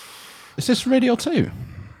 Is this Radio 2?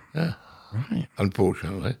 Yeah. Right.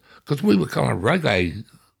 Unfortunately, because we were kind of reggae,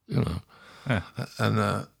 you know. Yeah.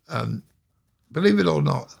 And believe it or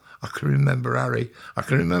not, I can remember Harry. I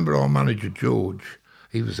can remember our manager, George.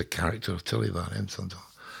 He was a character. I'll tell you about him sometime.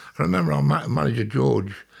 I remember our manager,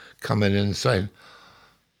 George, coming in and saying,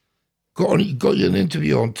 got you an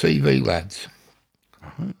interview on TV, lads.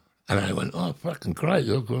 And I went, oh, fucking great.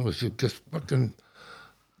 Look, it was just fucking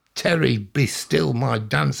Terry, Be Still My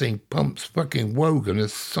Dancing Pumps, fucking Wogan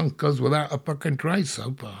has sunk us without a fucking trace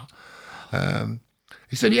so far.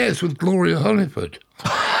 He said, yeah, it's with Gloria Hunniford.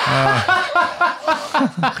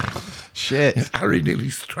 Shit. Harry nearly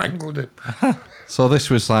strangled him. So this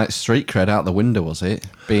was like street cred out the window, was it?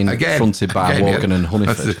 Being fronted by Wogan and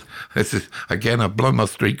Hunniford. This is, again, I've blown my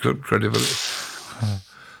street credibility.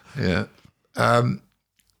 Yeah.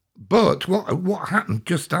 But what happened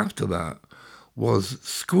just after that was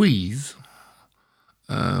Squeeze,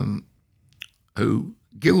 who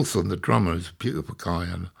Gilson, the drummer, is a beautiful guy,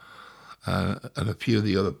 and a few of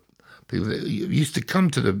the other people that used to come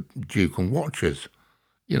to the Duke and watch us,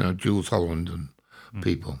 you know, Jules Holland and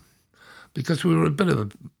people, because we were a bit of a,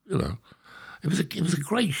 you know, it was a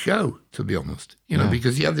great show, to be honest, you know,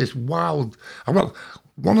 because you have this wild. Well,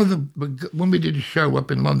 when we did a show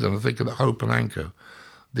up in London, I think at the Hope and Anchor,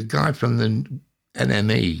 the guy from the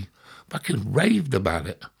NME fucking raved about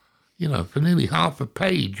it, you know, for nearly half a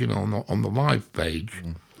page, you know, on the live page.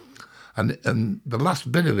 And the last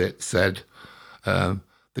bit of it said, the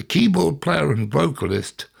keyboard player and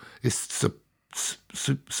vocalist is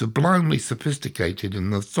sublimely sophisticated,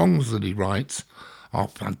 and the songs that he writes are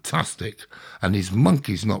fantastic, and his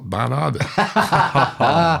monkey's not bad either.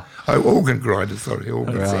 Organ grinder, sorry.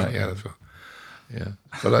 Organ grinder, yeah, that's right. Yeah.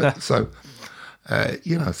 But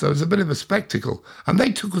you know, so it was a bit of a spectacle. And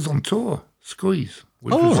they took us on tour, Squeeze,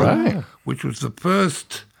 which was the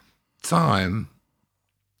first time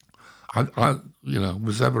I you know,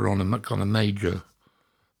 was ever on a kind of major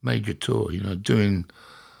tour, you know, doing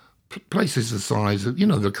places the size of, you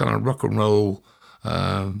know, the kind of rock and roll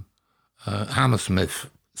Hammersmith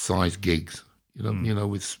size gigs, you know,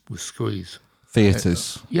 with Squeeze.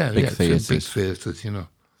 Theatres. Big theatres. Big theatres, you know.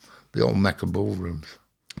 The old Mecca ballrooms.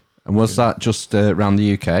 And was that just around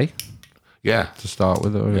the UK Yeah. to start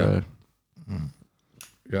with? Or, Yeah.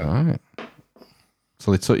 Yeah. Right.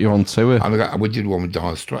 So they took you on tour. And we did one with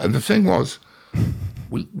Dire Straits. And the thing was,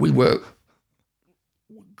 we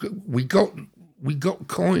got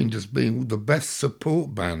coined as being the best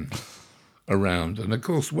support band around. And of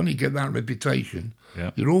course, when you get that reputation,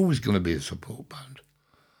 you're always going to be a support band.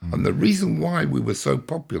 And the reason why we were so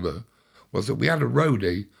popular was that we had a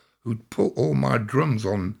roadie who'd put all my drums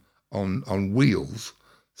on wheels,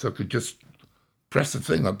 so I could just press the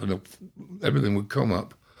thing up and everything would come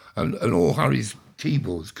up, and all Harry's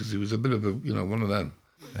keyboards, because he was a bit of a, you know, one of them.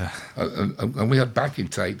 Yeah. And we had backing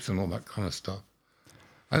tapes and all that kind of stuff.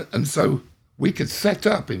 And so we could set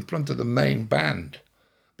up in front of the main band,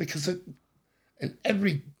 because in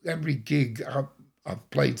every gig I've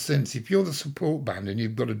played since, if you're the support band and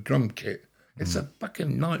you've got a drum kit, it's a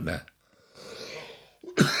fucking nightmare.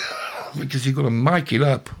 Because you've got to mic it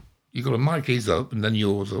up. You've got to mic his up and then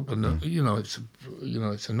yours up, and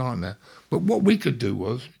it's a nightmare. But what we could do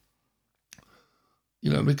was,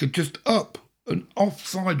 we could just up and off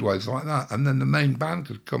sideways like that, and then the main band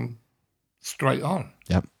could come straight on.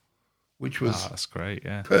 Yep. Which was that's great.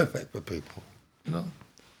 Yeah, perfect for people.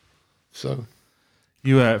 So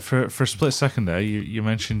you for a split second there, you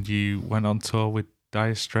mentioned you went on tour with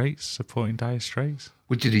Dire Straits, supporting Dire Straits.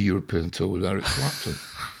 We did a European tour with Eric Clapton.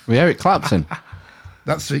 With Eric Clapton.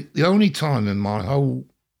 That's the only time in my whole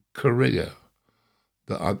career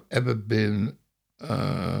that I've ever been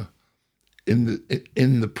in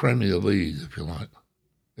the Premier League, if you like,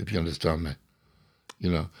 if you understand me.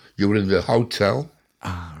 You were in the hotel.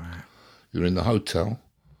 Ah, right. You're in the hotel.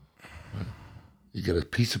 Right? You get a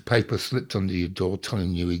piece of paper slipped under your door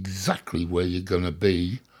telling you exactly where you're going to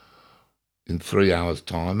be in 3 hours'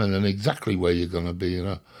 time, and then exactly where you're going to be,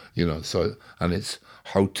 So, and it's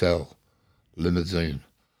hotel, limousine,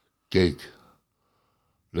 gig,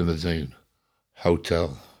 limousine,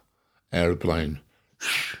 hotel, aeroplane,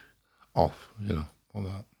 off, all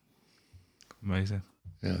that. Amazing.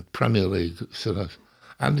 Yeah, Premier League. So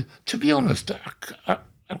and to be honest, I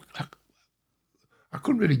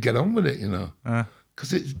couldn't really get on with it,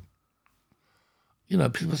 because it's,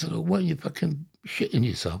 people said, "Oh, weren't you fucking shitting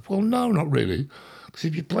yourself?" Well, no, not really, because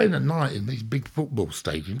if you're playing at night in these big football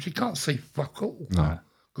stadiums, you can't see fuck all. No.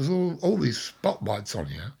 Because all these spotlights on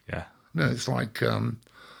you. Yeah. It's like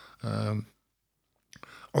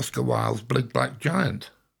Oscar Wilde's Big Black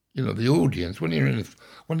Giant. The audience, when you're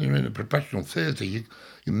in a professional theatre, you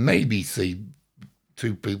maybe see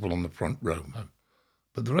 2 people on the front row,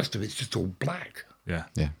 but the rest of it's just all black. Yeah.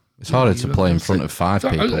 Yeah. It's harder to play in front of 5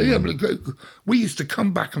 people. Yeah, but we used to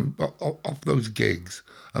come back off those gigs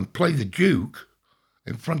and play the Duke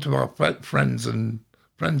in front of our friends and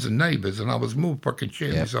neighbours, and I was more fucking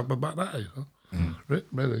shitting myself about that,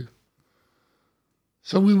 really.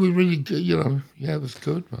 So we were really good, it was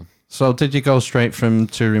good, man. So did you go straight from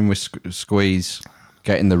touring with Squeeze,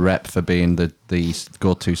 getting the rep for being the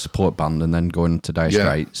go-to support band, and then going to Dire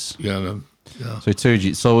Straits? Yeah. So he toured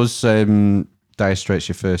you. So was Dire Straits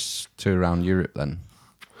your first tour around Europe then?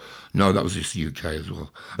 No, that was just the UK as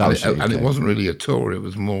well. And it wasn't really a tour. It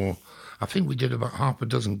was more. I think we did about half a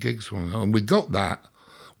dozen gigs one, and we got that.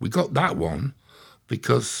 We got that one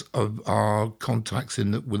because of our contacts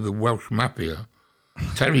with the Welsh Mafia.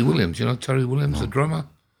 Terry Williams, Terry Williams, the drummer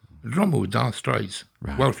with Dire Straits,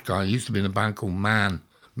 right. Welsh guy. He used to be in a band called Man.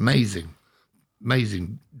 Amazing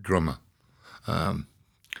drummer.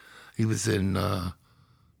 He was in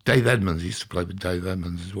Dave Edmunds. He used to play with Dave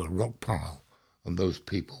Edmunds as well, Rockpile, and those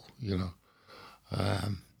people,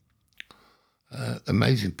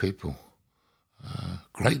 amazing people.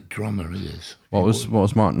 Great drummer he is. What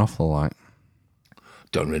was Mark Knopfler like?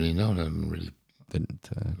 Don't really know them. Really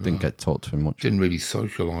didn't get talked to him much. Didn't really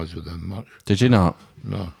socialise with them much. Did you not?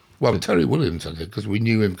 No. Well, Terry Williams I did, because we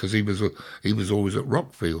knew him because he was always at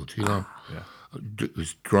Rockfield. Yeah. It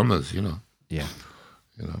was drummers, Yeah.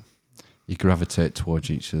 You gravitate towards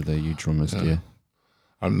each other, you drummers, do you?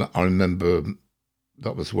 I remember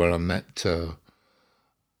that was where I met.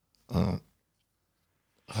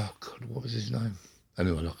 Oh God, what was his name?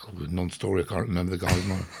 Anyway, non-story. I can't remember the guy's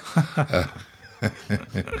name.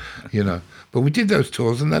 But we did those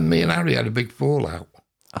tours, and then me and Harry had a big fallout.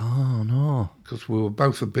 Oh no! Because we were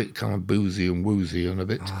both a bit kind of boozy and woozy, and a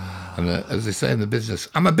bit, and as they say in the business,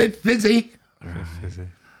 I'm a bit fizzy. Fizzy.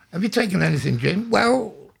 Have you taken anything, Jim?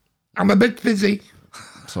 Well, I'm a bit fizzy.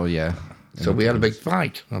 So yeah. So we had a big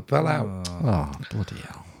fight. I fell out. Oh bloody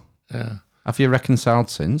hell! Yeah. Have you reconciled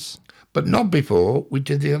since? But not before we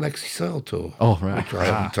did the Alexei Searle tour. Oh, right. Which I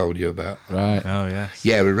haven't told you about. Right. Oh, yes.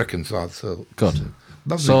 Yeah, we reconciled Searle. Good.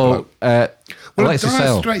 Lovely So, bloke. well, Well, Alexei Dire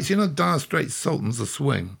Searle. Straits, you know Dire Straits Sultans of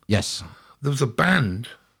Swing? Yes. There was a band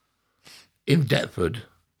in Deptford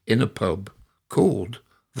in a pub called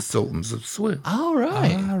the Sultans of Swing. All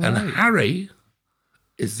right. And Harry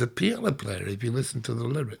is the piano player if you listen to the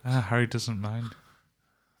lyrics. Harry doesn't mind.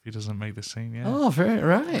 If he doesn't make the scene, yeah. Oh, very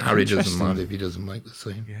right. Harry doesn't Interesting. mind if he doesn't make the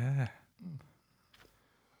scene. Yeah.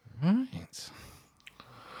 Right.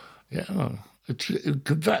 Yeah.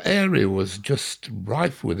 That area was just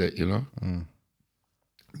rife with it, you know.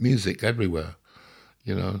 Music everywhere.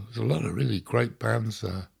 You know, there's a lot of really great bands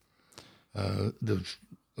there. There's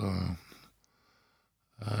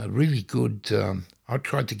really good. I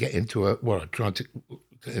tried to get into I tried to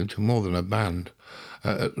get into more than a band.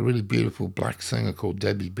 A really beautiful black singer called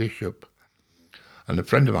Debbie Bishop. And a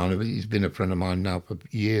friend of mine, he's been a friend of mine now for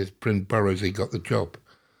years, Bryn Burrows, he got the job.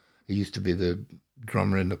 He used to be the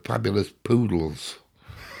drummer in the Fabulous Poodles.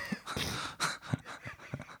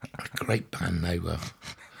 A great band they were.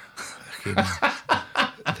 You know,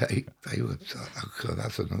 they were, God,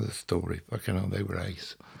 that's another story. Fucking hell, they were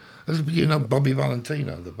ace. You know Bobby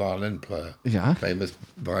Valentino, the violin player. Yeah. Famous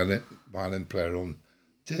violin player on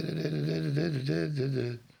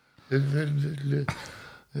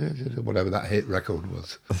whatever that hit record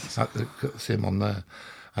was. That's him on there.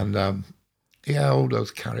 And all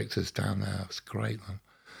those characters down there. It's great, man.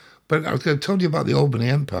 But I was going to tell you about the Albany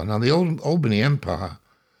Empire. Now, the Albany Empire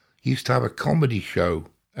used to have a comedy show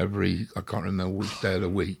I can't remember which day of the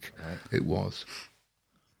week it was.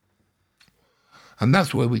 And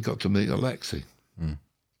that's where we got to meet Alexei.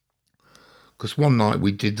 Because one night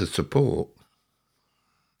we did the support.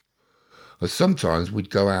 And sometimes we'd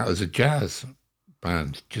go out as a jazz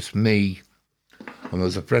band, just me. And there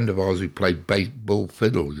was a friend of ours who played bass bull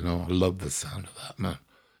fiddle. You know, I love the sound of that, man.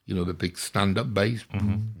 You know, the big stand-up bass.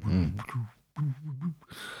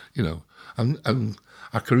 You know, and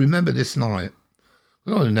I can remember this night.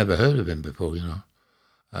 Well, I'd never heard of him before, you know.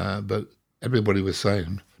 But everybody was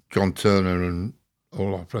saying, John Turner and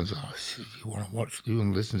all our friends, you want to watch, you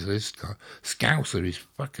want to listen to this guy. Scouser, he's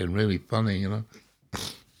fucking really funny, you know.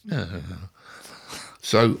 Yeah.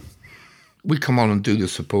 So we come on and do the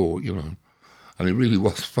support, you know. And it really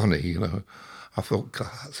was funny, you know. I thought, God,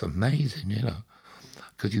 that's amazing, you know.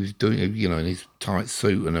 Because he was doing it, you know, in his tight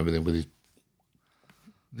suit and everything with his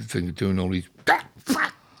thing, doing all these...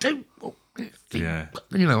 Yeah.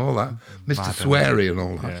 You know, all that. Mr. Sweary and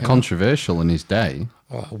all that. Yeah. Controversial in his day.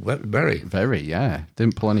 Oh, very. Very, yeah.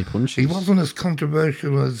 Didn't pull any punches. He wasn't as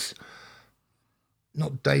controversial as...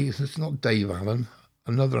 It's not Dave Allen,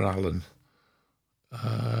 another Allen,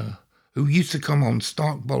 who used to come on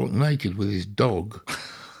stark bollock naked with his dog,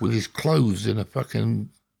 with his clothes in a fucking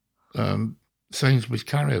Sainsbury's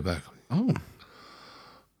carrier bag. Oh.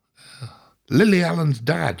 Lily Allen's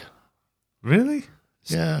dad. Really?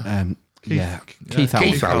 Yeah. Keith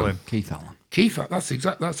Allen. Keith Allen.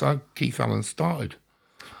 That's how Keith Allen started.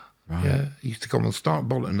 Right. Yeah. He used to come on stark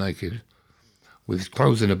bollock naked with his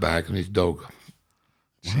clothes in a bag and his dog.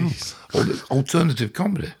 Jeez. Alternative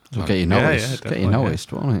comedy. It'll get you noticed. Get you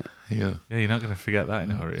noticed, won't it? Yeah. Yeah, you're not going to forget that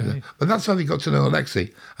in a hurry, are you? But that's how they got to know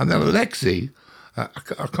Alexei. And then Alexei, I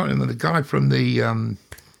can't remember, the guy from the,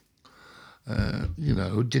 you know,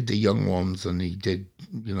 who did the Young Ones, and he did,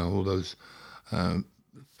 you know, all those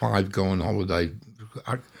 5 Go on Holiday,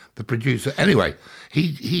 the producer. Anyway,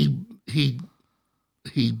 he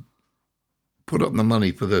put up the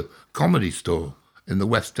money for the Comedy Store in the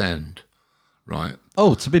West End, right?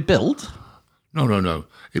 Oh, to be built? No.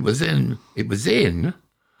 It was in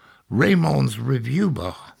Raymond's Review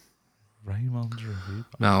Bar. Raymond's Review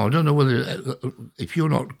Bar. Now, I don't know whether, if you're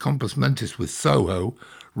not compos mentis with Soho,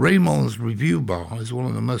 Raymond's Review Bar is one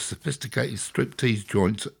of the most sophisticated striptease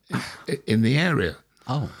joints in the area.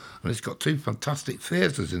 Oh. And it's got 2 fantastic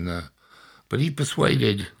theatres in there. But he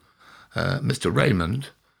persuaded Mr.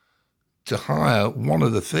 Raymond to hire one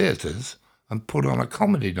of the theatres and put on a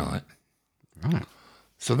comedy night. Right.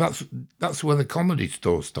 So that's where the Comedy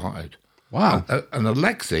Store started. Wow. And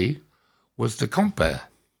Alexei was the compere.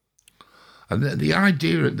 And the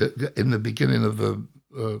idea in the beginning of the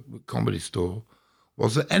Comedy Store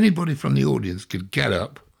was that anybody from the audience could get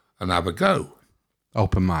up and have a go.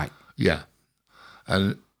 Open mic. Yeah.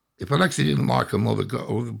 And if Alexei didn't like them or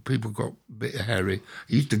the people got a bit hairy,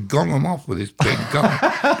 he used to gong them off with his big gun.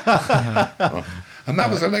 And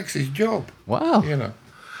that was Alexei's job. Wow. You know.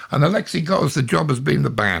 And Alexei got us the job as being the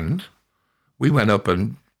band. We went up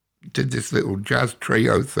and did this little jazz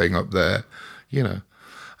trio thing up there, you know,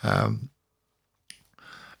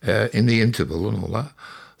 in the interval and all that.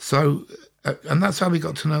 So, and that's how we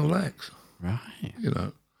got to know Lex, Right. you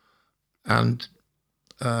know. And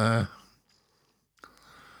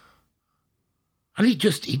he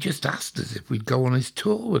just asked us if we'd go on his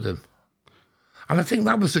tour with him. And I think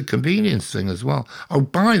that was a convenience thing as well. Oh,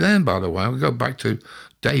 by then, by the way, I'll go back to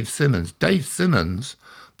Dave Simmons. Dave Simmons,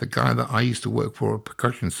 the guy that I used to work for at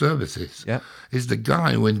Percussion Services, is the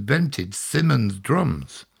guy who invented Simmons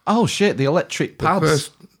drums. Oh, shit, the electric pads.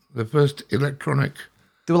 The first electronic...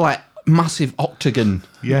 They were like massive octagon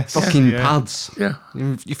fucking pads. Yeah.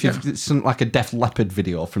 If you've something like a Def Leppard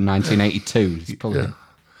video from 1982, it's probably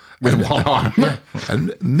with one arm. Yeah.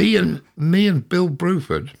 And me and Bill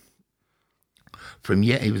Bruford...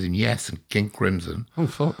 he was in Yes and King Crimson. Oh,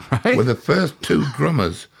 fuck, right. Were the first two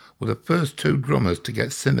drummers to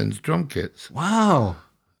get Simmons drum kits. Wow.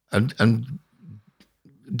 And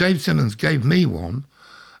Dave Simmons gave me one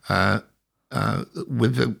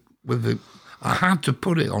with the I had to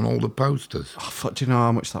put it on all the posters. Oh, fuck, do you know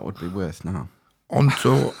how much that would be worth now? On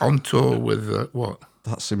tour with what?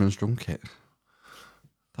 That Simmons drum kit.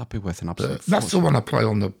 That'd be worth an absolute That's the one I play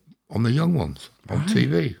on the Young Ones on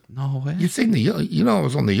TV. No way. You've seen I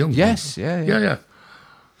was on the Young Yes, Ones. yeah.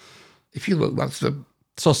 If you look, that's the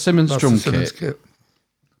Simmons drum Simmons kit.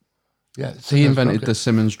 Yeah, So he invented the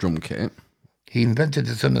Simmons drum kit. He invented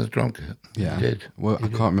the Simmons drum kit. Yeah. He did. Well, I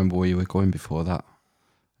can't remember where you were going before that.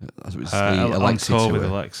 It was the on Alexi tour tour. with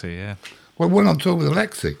Alexi, yeah. Well, we went on tour with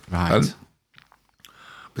Alexi. Right. And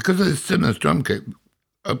because of the Simmons drum kit,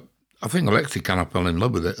 I think Alexi kind of fell in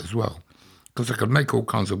love with it as well. Because I could make all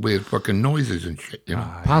kinds of weird fucking noises and shit, you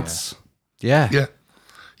know. Pads. Yeah. Yeah.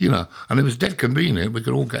 You know, and it was dead convenient. We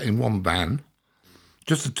could all get in one van,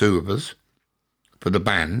 just the two of us, for the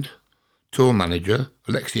band, tour manager,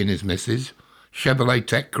 Alexi and his missus, Chevrolet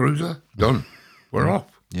Tech Cruiser, done. We're off.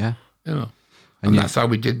 Yeah. You know. And that's how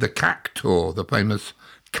we did the CAC tour, the famous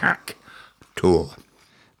CAC tour.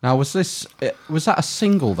 Now, was that a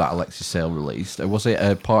single that Alexis Sale released, or was it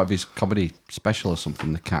a part of his comedy special or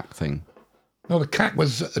something, the CAC thing? No, the CAC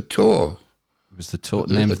was a tour. It was the tour,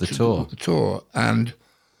 name of the tour. The tour. And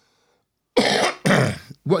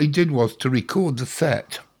what he did was to record the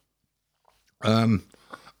set.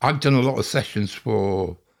 I'd done a lot of sessions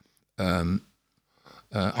for Island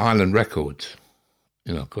Records,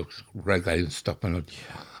 you know, cause reggae and stuff. And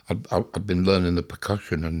I'd been learning the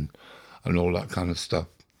percussion and all that kind of stuff.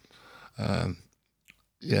 Whitebad,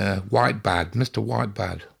 Mr.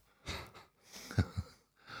 Whitebad.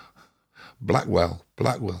 Blackwell,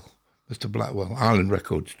 Mr. Blackwell, Island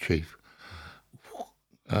Records chief.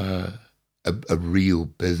 A real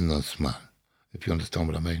businessman, if you understand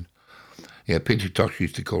what I mean. Yeah, Peter Tosh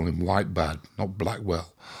used to call him Whitebad, not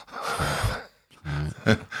Blackwell.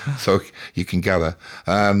 So you can gather.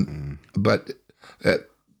 But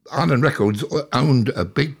Island Records owned a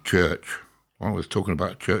big church. I was talking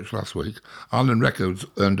about church last week. Island Records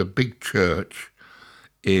owned a big church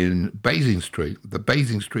in Basing Street, the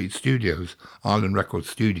Basing Street Studios, Island Records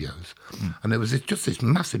Studios. And there was just this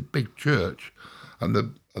massive big church, and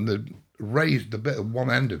they raised a bit of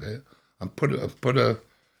one end of it and put a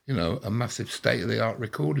massive state-of-the-art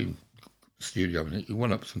recording studio in it. You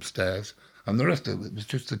went up some stairs, and the rest of it was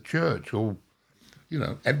just a church, all, you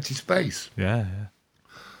know, empty space. Yeah.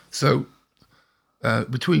 So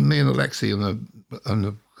between me and Alexi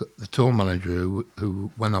and the tour manager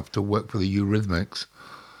who went off to work for the Eurythmics,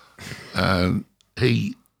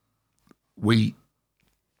 we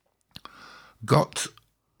got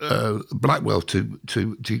Blackwell to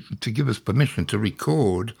give us permission to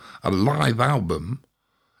record a live album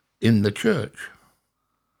in the church.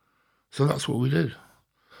 So that's what we did.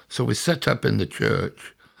 So we set up in the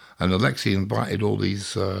church, and Alexi invited all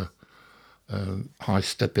these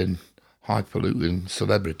high-stepping, highfalutin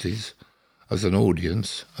celebrities as an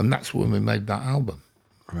audience, and that's when we made that album.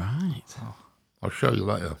 Right. I'll show you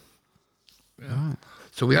later. Yeah. Right.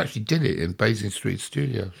 So we actually did it in Basing Street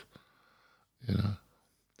Studios, you know.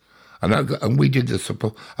 And we did the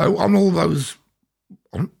support on all those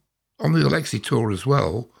on the Alexi tour as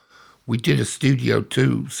well. We did a Studio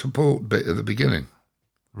 2 support bit at the beginning,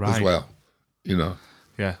 as well. You know.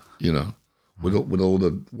 Yeah. You know, with all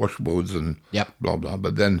the washboards and blah blah.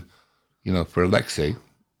 But then, you know, for Alexi,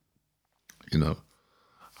 you know,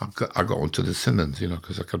 I got onto the Simmons, you know,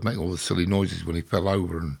 because I could make all the silly noises when he fell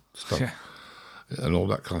over and stuff, and all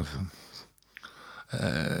that kind of thing.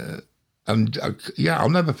 I'll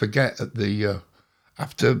never forget at the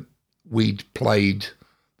after we'd played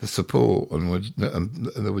the support and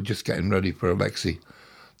they were just getting ready for Alexi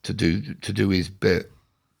to do his bit.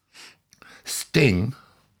 Sting,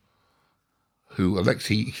 who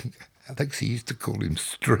Alexi used to call him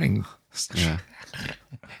String. Yeah.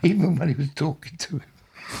 Even when he was talking to him.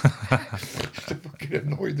 Just to fucking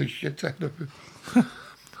annoy the shit out of him.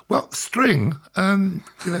 Well, String, you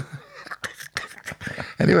know.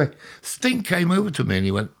 Anyway, Sting came over to me and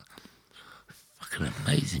he went, fucking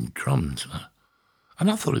amazing drums, man.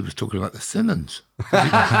 And I thought he was talking about the Simmons.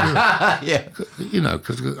 Yeah. You know,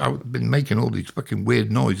 because I've been making all these fucking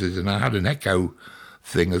weird noises and I had an echo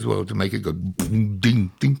thing as well to make it go boom,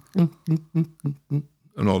 ding, ding,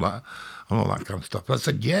 and all that kind of stuff. I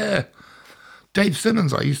said, yeah. Dave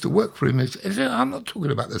Simmons, I used to work for him. He said, I'm not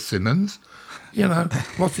talking about the Simmons. You know,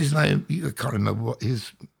 what's his name? I can't remember what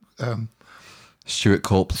his... Stuart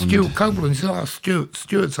Copeland. Stuart Copeland. He said, oh,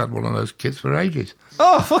 Stuart's had one of those kids for ages.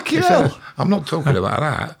 Oh, fucking hell. I'm not talking about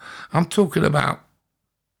that. I'm talking about...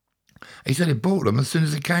 He said he bought them as soon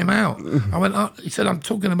as it came out. I went, oh, he said, I'm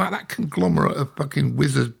talking about that conglomerate of fucking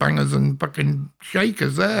whizzers, bangers and fucking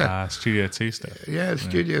shakers there. Studio 2 stuff. Yeah,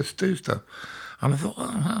 Studio 2 stuff. And I thought,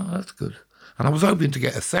 oh, that's good. And I was hoping to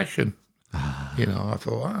get a session. You know, I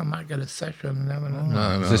thought, I might get a session.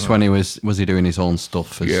 No. Is this when he was he doing his own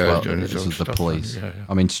stuff as well? Doing his own the stuff. Police. Yeah.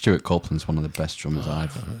 I mean, Stuart Copeland's one of the best drummers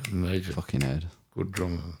I've Amazing. fucking heard. Good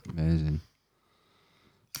drummer. Amazing.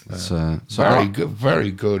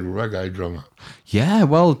 Very good reggae drummer. Yeah,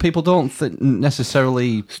 well, people don't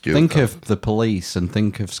necessarily Stuart think Copeland. of the Police and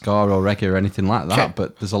think of ska or reggae or anything like that,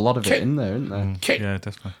 but there's a lot of it in there, isn't there? Yeah,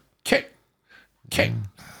 definitely. Kick.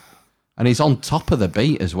 And he's on top of the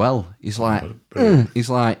beat as well. He's like,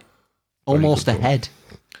 almost ahead.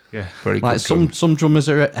 Yeah. Very Like good. some drummers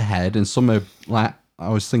are ahead, and some are like, I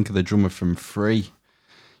always think of the drummer from Free.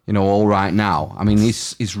 You know, All Right Now. I mean,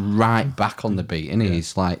 he's right back on the beat, isn't he?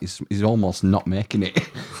 He's like, he's almost not making it.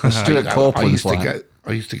 And Stuart Copeland's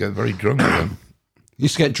I used to get very drunk with him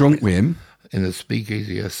used to get drunk with him. in the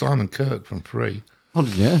speakeasy. Simon Kirk from Free. Oh,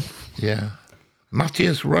 yeah. Yeah.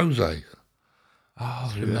 Matthias Rose.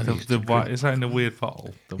 Oh, the wine, is that in the weird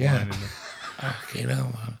bottle? The Yeah. wine in the... You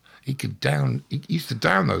know, man. He used to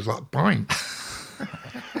down those like pints.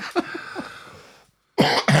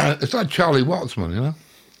 It's like Charlie Watts, man, you know?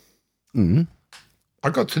 Mm. I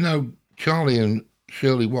got to know Charlie and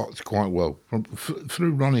Shirley Watts quite well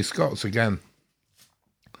through Ronnie Scott's again.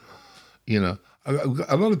 You know,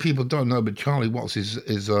 a lot of people don't know, but Charlie Watts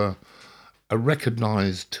is a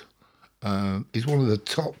recognised. He's one of the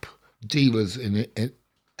top dealers in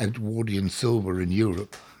Edwardian silver in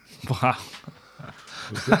Europe. Wow.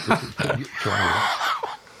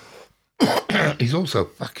 He's also a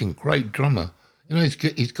fucking great drummer. You know,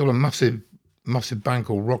 he's got a massive band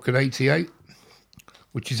called Rocket 88,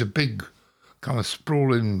 which is a big kind of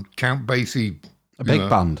sprawling Count Basie. A big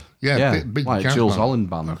band. Yeah, big like Count Jules band. Holland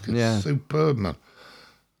band. Fucking Yeah. superb, man.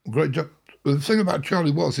 Great job. The thing about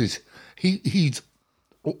Charlie Watts is he's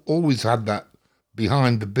always had that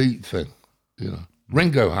behind the beat thing. You know,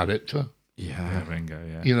 Ringo had it too. Yeah, Ringo,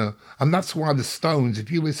 yeah. You know, and that's why the Stones, if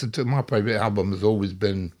you listen to my favourite album, has always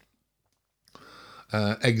been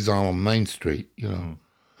Exile on Main Street. You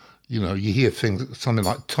know, you hear things, something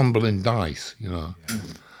like Tumbling Dice. You know,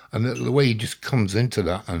 and the way he just comes into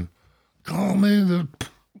that and call me the,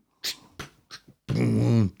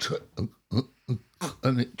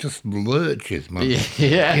 and it just lurches, man.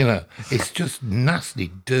 Yeah. You know, it's just nasty,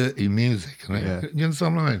 dirty music. And you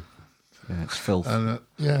understand what I mean? Yeah, it's filth. And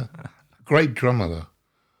yeah, great drummer though.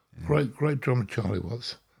 Great drummer Charlie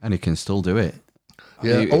was. And he can still do it.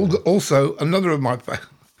 Yeah. Also, another of my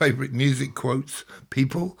favourite music quotes.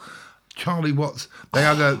 People, Charlie Watts. They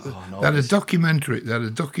had a documentary. They had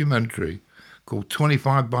a documentary called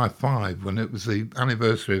 25 by 5 when it was the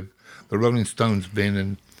anniversary of the Rolling Stones being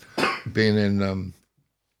in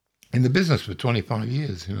the business for 25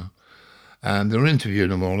 years. You know, and they were interviewing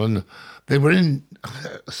them all, and they were in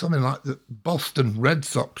something like the Boston Red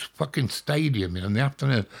Sox fucking stadium, you know, in the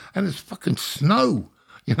afternoon, and it's fucking snow,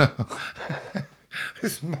 you know,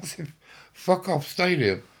 this massive fuck off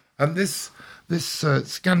stadium, and this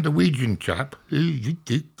Scandinavian chap who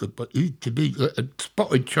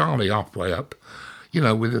spotted Charlie halfway up, you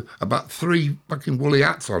know, with about 3 fucking woolly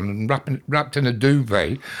hats on and wrapped in a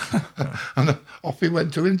duvet, and off he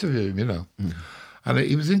went to interview him, you know. Mm. And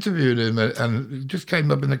he was interviewing him, and it just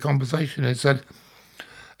came up in the conversation and said,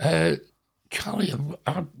 Charlie,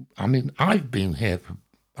 I've been here for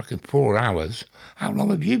fucking 4 hours. How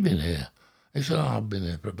long have you been here? He said, I've been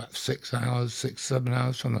here for about 6 hours, 7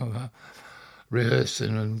 hours, something like that,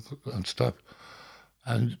 rehearsing and stuff.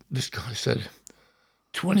 And this guy said,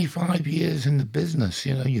 25 years in the business,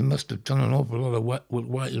 you know, you must have done an awful lot of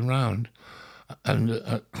waiting around.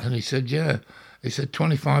 And he said, yeah. He said,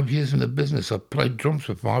 25 years in the business. I've played drums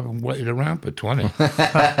for 5 and waited around for 20.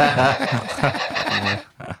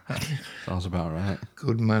 Sounds about right.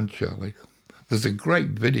 Good man, Charlie. There's a great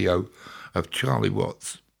video of Charlie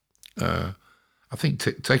Watts, I think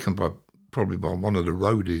taken probably by one of the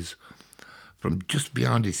roadies, from just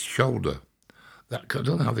behind his shoulder. I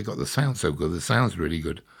don't know how they got the sound so good. The sound's really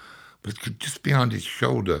good. But it's just behind his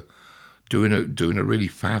shoulder, doing a really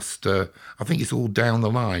fast, I think it's all down the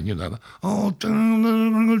line, you know. Oh, down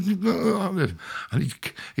the... And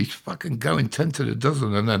he's fucking going 10 to the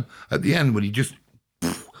dozen. And then at the end, when he just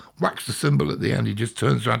whacks the cymbal at the end, he just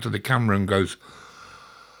turns around to the camera and goes,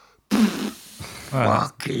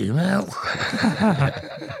 fucking hell.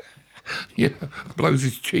 Yeah, blows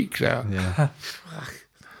his cheeks out. Yeah.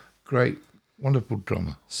 Great, wonderful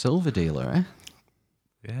drummer. Silver dealer, eh?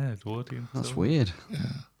 Yeah, Edwardian. That's weird. Yeah.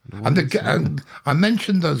 And I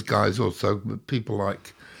mentioned those guys also, people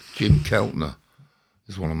like Jim Keltner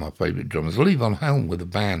is one of my favourite drummers. Levon Helm with a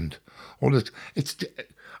band.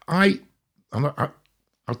 I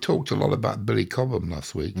talked a lot about Billy Cobham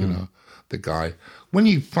last week, you know, the guy. When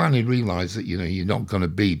you finally realise that, you know, you're not going to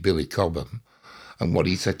be Billy Cobham, and what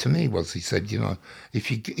he said to me was, he said, you know,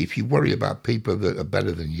 if you worry about people that are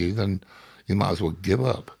better than you, then you might as well give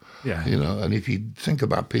up. Yeah. You know, and if you think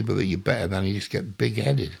about people that you're better than, you just get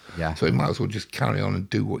big-headed. Yeah. So you might as well just carry on and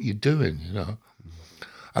do what you're doing, you know.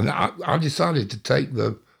 And I decided to take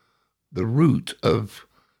the route of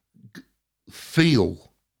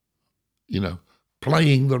feel, you know,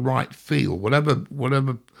 playing the right feel, whatever,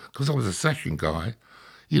 because I was a session guy,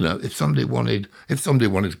 you know, if somebody wanted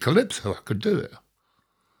calypso, I could do it.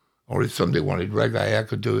 Or if somebody wanted reggae, I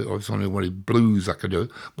could do it. Or if somebody wanted blues, I could do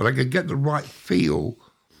it. But I could get the right feel,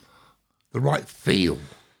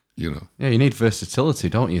 you know. Yeah, you need versatility,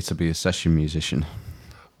 don't you, to be a session musician?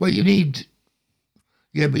 Well, but you need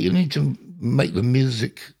to make the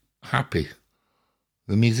music happy,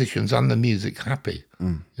 the musicians and the music happy,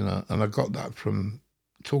 you know. And I got that from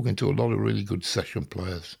talking to a lot of really good session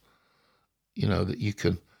players, you know, that you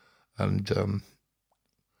can, and,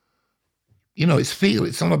 you know,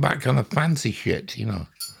 it's not about kind of fancy shit, you know,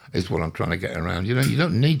 is what I'm trying to get around. You know, you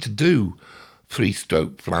don't need to do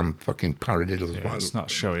 3-stroke flam fucking paradiddles. Yeah, it's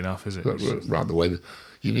not showing off, is it? Right the way that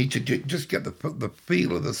you need to just get the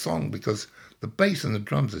feel of the song, because the bass and the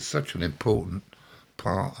drums is such an important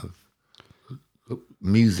part of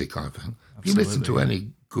music, I think. If you listen to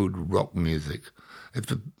any good rock music, if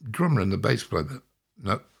the drummer and the bass player,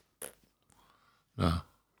 no,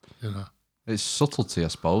 you know. It's subtlety, I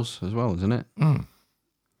suppose, as well, isn't it?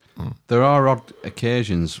 There are odd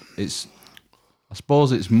occasions. I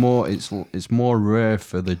suppose it's more rare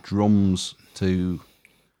for the drums to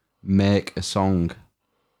make a song.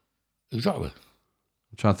 Exactly.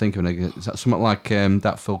 I'm trying to think of it. Is that something like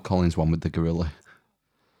that Phil Collins one with the gorilla?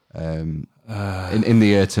 In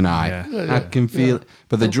the air tonight. Yeah. I can feel it.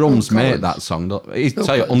 But the drums make that song. He's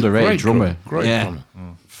an underrated drummer. Great drummer.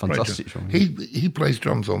 Fantastic drummer. He plays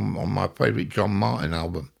drums on my favourite John Martin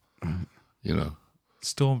album, you know,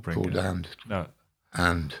 Stormbringer. called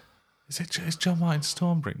And. Is John Martin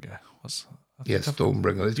Stormbringer?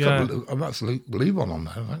 Stormbringer. It's got that's Levon on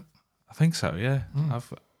there, right? I think so. Yeah, I've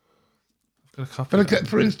got a copy. But okay,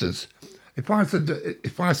 for instance, if I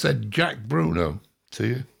said Jack Bruno to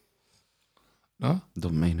you, no,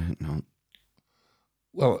 Doesn't mean it, no.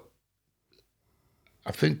 well,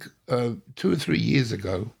 I think 2 or 3 years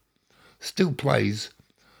ago, still plays,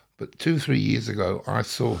 but 2 or 3 years ago, I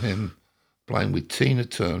saw him playing with Tina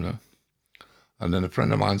Turner. And then a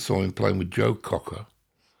friend of mine saw him playing with Joe Cocker.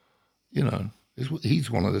 You know, he's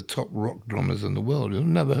one of the top rock drummers in the world. You've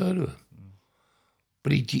never heard of him.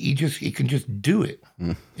 But he can just do it.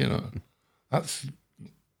 You know, that's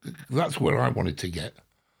where I wanted to get.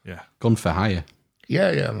 Yeah. Gun for hire.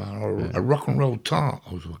 Yeah, man. Or a rock and roll tart,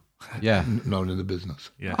 I was known in the business.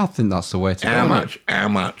 Yeah. I think that's the way to go. How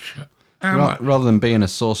much? Rather than being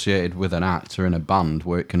associated with an act or in a band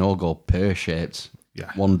where it can all go pear-shaped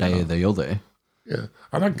one day or the other. Yeah,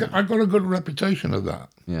 and I got a good reputation of that.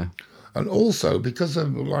 Yeah. And also, because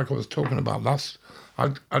of, like I was talking about last,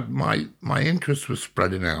 my interest was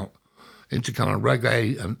spreading out into kind of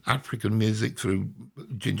reggae and African music through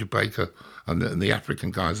Ginger Baker and the African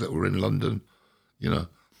guys that were in London, you know.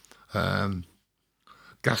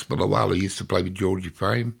 Gaspar Lawala used to play with Georgie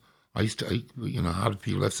Fame. I used to, you know, had a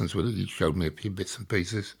few lessons with it. He showed me a few bits and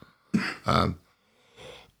pieces.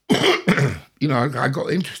 You know, I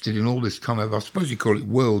got interested in all this kind of, I suppose you call it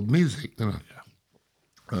world music, you know.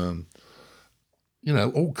 Yeah. You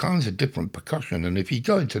know, all kinds of different percussion. And if you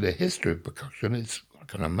go into the history of percussion, it's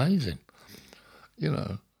fucking amazing. You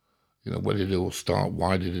know, You know, where did it all start?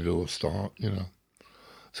 Why did it all start? You know.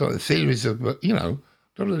 So the theories of, you know,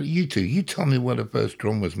 you two, you tell me where the first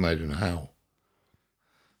drum was made and how.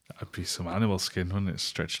 That'd be some animal skin, wouldn't it?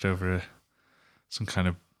 Stretched over some kind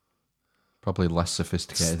of Probably less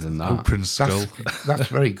sophisticated than that. open skull. That's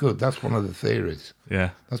very good. That's one of the theories. Yeah.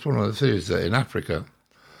 That's one of the theories that in Africa,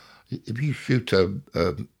 if you shoot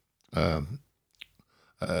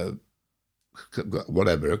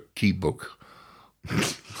whatever, a key book,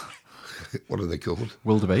 what are they called?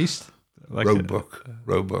 Wildebeest? Like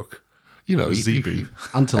Roebuck. You know, zebu.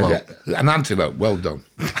 Antelope. An antelope. Well done.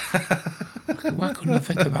 Why couldn't I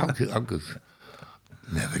think of alcatraz?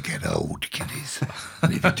 Never get old, kiddies.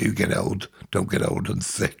 And if you do get old, don't get old and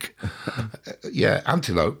sick. Yeah,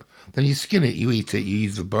 antelope. Then you skin it, you eat it, you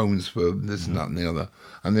use the bones for this and that and the other.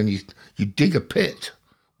 And then you dig a pit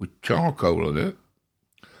with charcoal in it,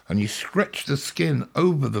 and you stretch the skin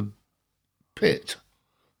over the pit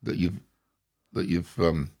that you've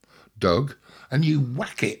dug, and you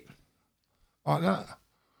whack it like that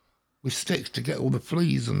with sticks to get all the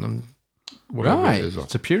fleas and whatever Right, it is off.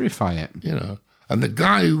 to purify it. You know. And the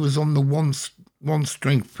guy who was on the one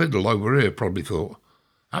string fiddle over here probably thought,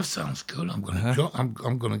 that sounds good. I'm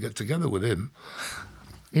going to get together with him.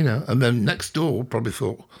 You know, and then next door probably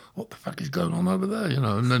thought, what the fuck is going on over there? You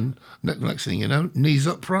know, and then next thing you know, knees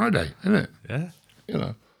up Friday, isn't it? Yeah. You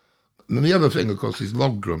know. And the other thing, of course, is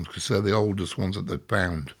log drums, because they're the oldest ones that they've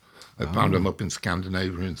found. They found them up in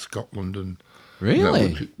Scandinavia and Scotland, and Really?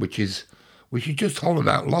 you know, which is just hollowed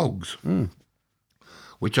out logs.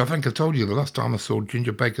 Which I think I told you the last time I saw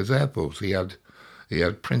Ginger Baker's Air Force. He had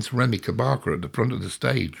Prince Remy Kabaka at the front of the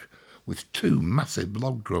stage with two massive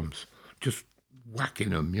log drums, just whacking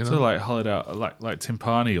them. You know, So like hollowed out, like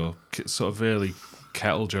timpani or sort of early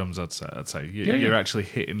kettle drums. I'd say you're actually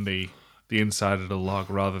hitting the inside of the log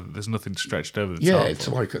rather than there's nothing stretched over the top. yeah, it's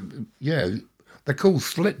like they're called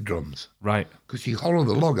slit drums. Right. Because you hollow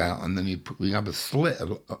the log out and then you have a slit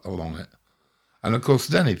along it. And of course,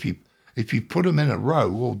 then if you put them in a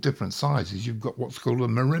row, all different sizes, you've got what's called a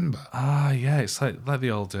marimba. Ah, yeah, it's like the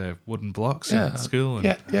old wooden blocks in school.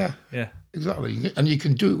 And, Yeah, exactly. And you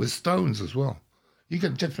can do it with stones as well. You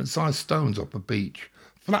get different sized stones off a beach,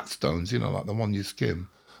 flat stones, you know, like the one you skim,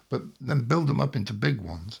 but then build them up into big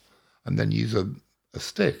ones, and then use a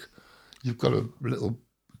stick. You've got a little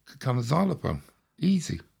kind of xylophone.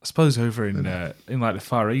 Easy. I suppose over in like the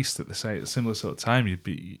Far East at a similar sort of time, you'd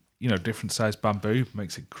be, you know, different sized bamboo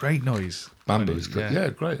makes a great noise. Bamboo is good. Yeah,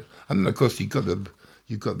 great. And of course you've got the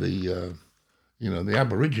you know, the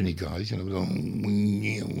Aborigine guys, you know,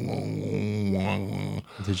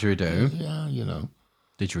 Didgeridoo. yeah, you know.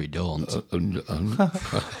 Didgeridoo.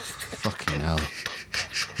 Fucking hell.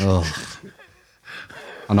 Oh.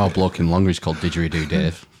 I know a bloke in Longridge called Didgeridoo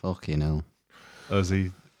Dave. Fucking hell. Oh, is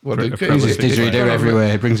he? Well, Brings his didgeridoo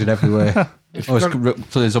everywhere. He brings it everywhere. So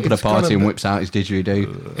he's up at a it's got party a and bit- whips out his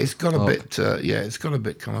didgeridoo. It's got a bit, it's got a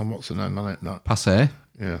bit kind of, what's the name on it? Not, Passe.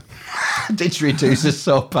 yeah. Didgeridoos are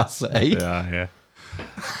so passe. Yeah.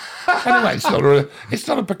 Anyway, it's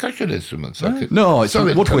not a percussion instrument. So No, it's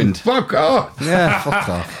it woodwind. can fuck off. Yeah, fuck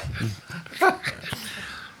off.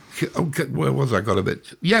 Okay, where was I? Got a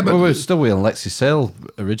bit. Yeah, but Well, we were still with Alexis Sale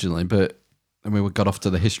originally, but then we got off to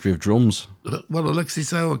the history of drums. well, Alexis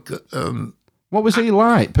Sale, What was he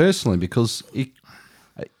like personally? Because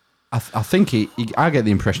I think I get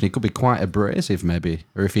the impression he could be quite abrasive, maybe,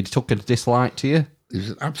 or if he took a dislike to you. he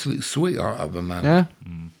was an absolute sweetheart of a man. Yeah,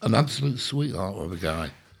 An absolute sweetheart of a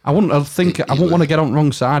guy. I wouldn't want to get on the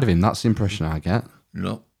wrong side of him. That's the impression I get.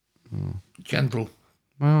 No, gentle,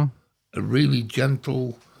 Well, a really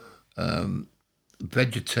gentle,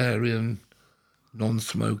 vegetarian,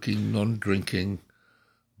 non-smoking, non-drinking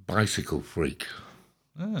bicycle freak.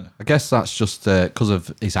 I guess that's just because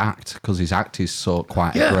of his act. Because his act is so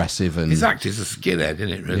quite aggressive and His act is a skinhead, isn't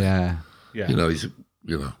it? Really? yeah. You know, he's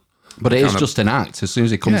But it is just an act. As soon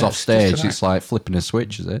as he comes Yeah, off it's just an stage, act. it's like flipping a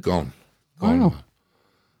switch, is it? gone. Wow.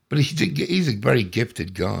 But he's a very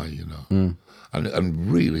gifted guy, you know,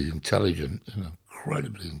 and really intelligent, you know,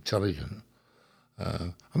 incredibly intelligent.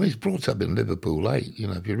 I mean, he's brought up in Liverpool 8, you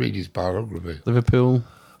know, if you read his biography. Liverpool,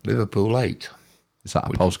 Liverpool 8. is that a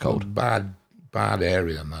postcode? Bad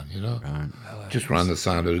area, man, you know. Right. Just round the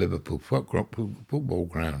side of Liverpool football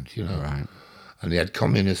ground, you know. Right. And he had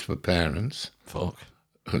communists for parents. Fuck.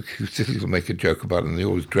 He used to make a joke about them. They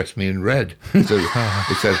always dressed me in red. So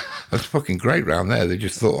he said, "That's fucking great round there." They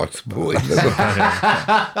just thought I supported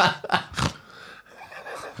Liverpool.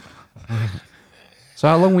 So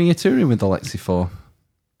how long were you touring with Alexi for?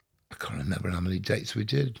 I can't remember how many dates we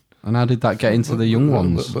did. And how did that get into the young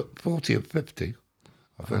ones? But 40 or 50,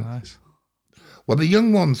 I think. Nice. Well, the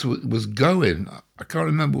Young Ones was going. I can't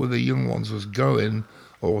remember whether the Young Ones was going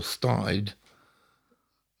or started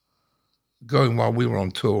going while we were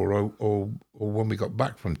on tour or when we got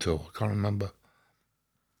back from tour. I can't remember.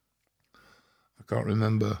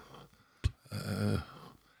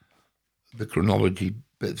 The chronology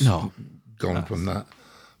bits gone from that.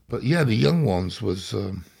 But yeah, the Young Ones was.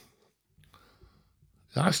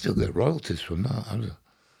 I still get royalties from that.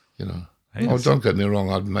 Oh, don't get me wrong.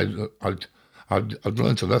 I'd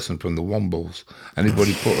learned a lesson from the Wombles.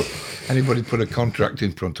 Anybody put a contract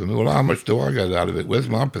in front of me. Well, how much do I get out of it? Where's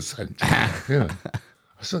my percent? I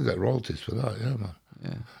still get royalties for that. Yeah, man.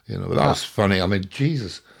 Yeah. But that was funny. I mean,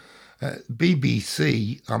 Jesus.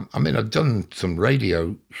 BBC. I've done some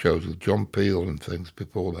radio shows with John Peel and things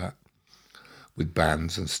before that, with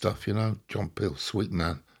bands and stuff. John Peel, sweet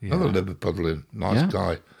man, another Liverpudlian, nice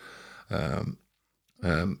guy.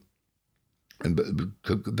 And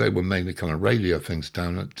they were mainly kind of radio things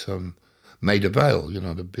down at Maida Vale,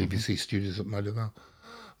 the BBC studios at Maida Vale.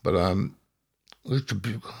 But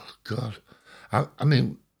God, I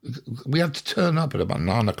mean, we had to turn up at about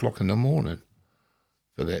 9 o'clock in the morning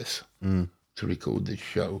for this to record this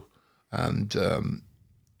show, and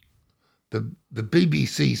the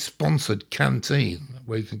BBC sponsored canteen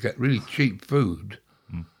where you can get really cheap food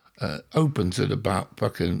opens at about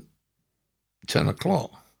fucking 10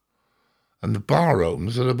 o'clock. And the bar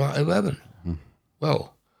opens at about 11.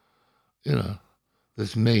 Well,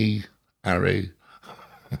 there's me, Harry,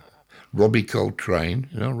 Robbie Coltrane.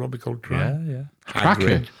 Robbie Coltrane? Yeah.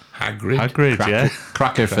 Hagrid, yeah.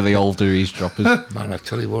 Cracker for the old eavesdroppers. Man, I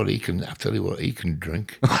tell you what he can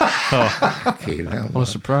drink. What a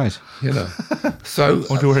surprise. So... I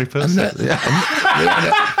wonder where he first said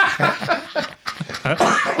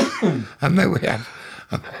And then we had...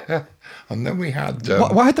 And then we had...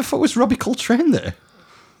 why the fuck was Robbie Coltrane there?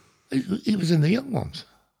 He was in the Young Ones.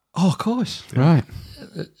 Oh, of course. Right.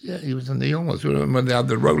 Yeah, he was in the Young Ones when they had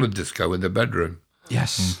the roller disco in the bedroom.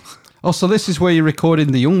 Yes. Oh, so this is where you're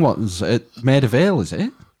recording the Young Ones at Maida Vale, is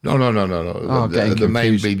it? No. Oh, the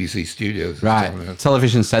main BBC studios. Right.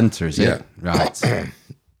 Television Centre, is it? Yeah. Right.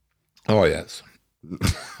 Oh, yes.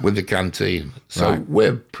 With the canteen. So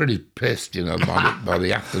we're pretty pissed, by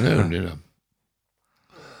the afternoon,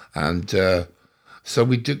 And so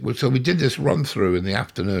we did this run through in the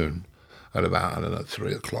afternoon at about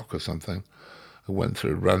 3 o'clock or something. I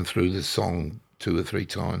ran through this song 2 or 3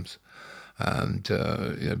 times, and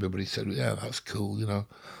everybody said, "Yeah, that's cool,"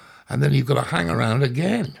 And then you've got to hang around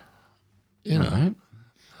again, Right.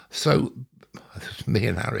 So it's me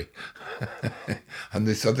and Harry, and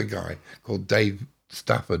this other guy called Dave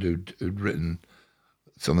Stafford who'd written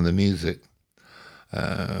some of the music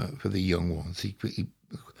for the Young Ones.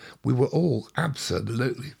 We were all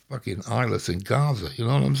absolutely fucking eyeless in Gaza, you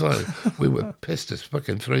know what I'm saying? We were pissed as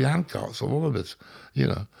fucking 3 handcarts, all of us,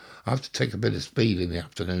 I had to take a bit of speed in the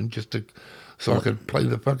afternoon so I could play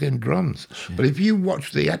the fucking drums. Shit. But if you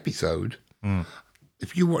watch the episode,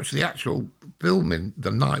 if you watch the actual filming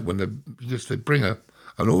the night when they bring an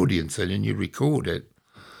audience in and you record it,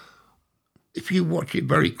 if you watch it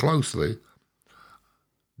very closely,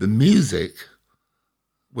 the music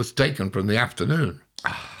was taken from the afternoon.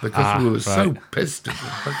 Because we were so pissed.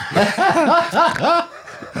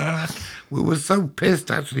 We were so pissed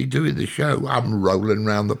actually doing the show. I'm rolling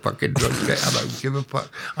around the fucking drum kit. I don't give a fuck.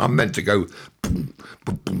 I'm meant to go boom,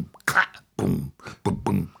 boom, boom, clap, boom, boom,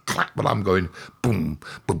 boom, clap. But I'm going boom,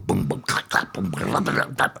 boom, boom, boom, clap, clap, boom, boom, boom,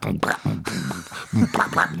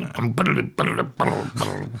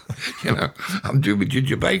 I'm doing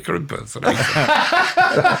Ginger Baker impersonation.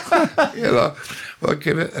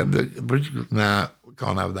 And the British goes, nah,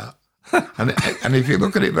 can't have that. And if you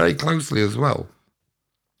look at it very closely as well,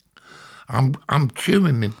 I'm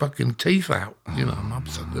chewing my fucking teeth out. I'm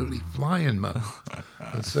absolutely flying, man.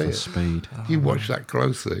 That's it. Speed. If you watch that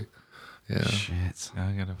closely, yeah. Shit.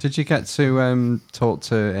 Did you get to talk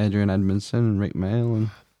to Adrian Edmondson and Rick Mail? And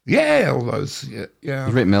yeah, all those. Yeah.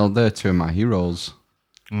 Rick Mail, they're 2 of my heroes.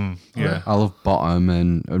 Yeah. I love Bottom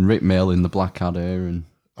and Rick Mail in the Blackadder and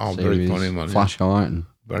very funny, man. Flashlight. And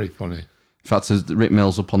very funny. in fact, Rick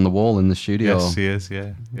Mail's up on the wall in the studio. Yes, he is.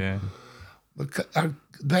 Yeah. Look,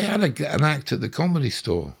 they had an act at the Comedy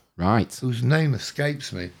Store. Right. Whose name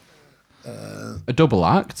escapes me. A double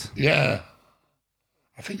act? Yeah.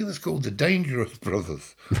 I think it was called the Dangerous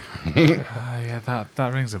Brothers. Yeah,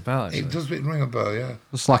 that rings a bell, actually. It does ring a bell, yeah.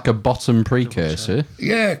 It's like a Bottom precursor.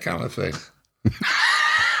 Yeah, kind of thing.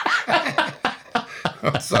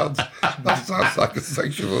 that sounds like a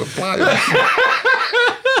sexual appliance.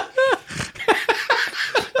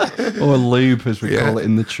 Or lube, as we call it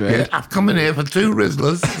in the trade. Yeah, I've come in here for 2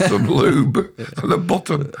 Rizzlers, some lube, and a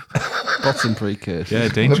bottom. Bottom precursor. Yeah,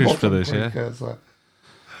 dangerous for this, yeah.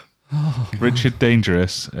 Richard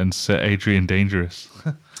Dangerous and Sir Adrian Dangerous.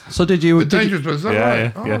 So did you... Dangerous, was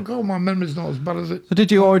that right? Yeah. God, my memory's not as bad as it. So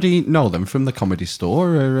did you already know them from the Comedy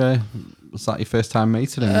Store, or was that your first time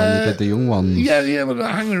meeting them when you did the Young Ones? Yeah, but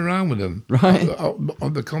I'm hanging around with them. Right.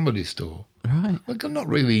 On the Comedy Store. Right. Like, I'm not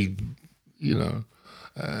really,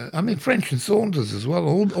 I mean, French and Saunders as well.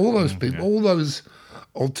 All those people, all those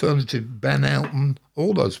alternative Ben Elton,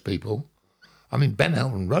 all those people. I mean, Ben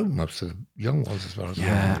Elton wrote most of the Young Ones as far as I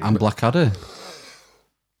remember. And Blackadder.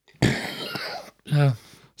 Yeah.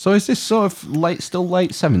 So is this sort of still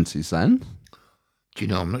late 70s then? Do you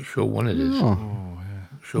know, I'm not sure when it is. Oh.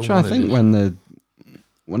 Sure I'm trying to think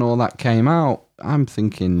when all that came out. I'm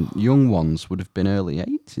thinking Young Ones would have been early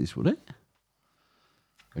 80s, would it?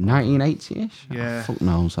 1980-ish? Yeah. Fuck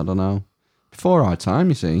knows, I don't know. Before our time,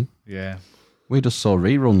 you see. Yeah. We just saw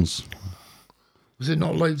reruns. Was it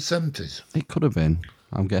not late 70s? It could have been,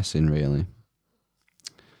 I'm guessing, really.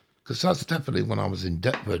 Because that's definitely when I was in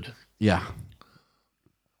Deptford. Yeah.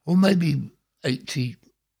 Or maybe 80,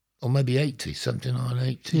 or maybe 80, 79,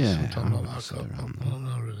 80, Yeah, sometime like that. I don't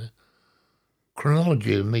know, really.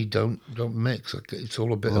 Chronology and me don't mix. It's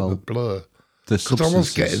all a bit of a blur. Because I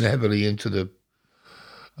was getting heavily into the...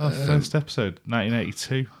 first episode,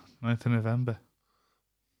 1982, 9th of November.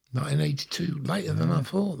 1982, later than I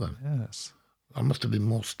thought then. Yes. I must have been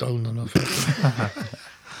more stoned than I thought.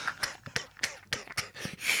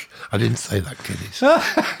 I didn't say that, kiddies.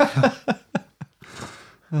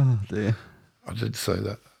 Oh, dear. I did say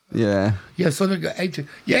that. Yeah. Yeah, so they got 80.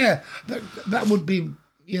 Yeah, that would be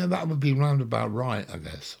round about right, I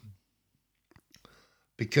guess.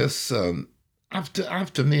 Because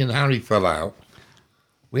after me and Harry fell out,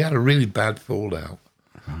 we had a really bad fallout.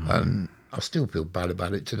 And I still feel bad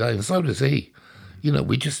about it today, and so does he.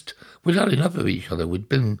 We'd had enough of each other. We'd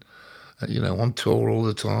been, on tour all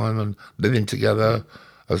the time and living together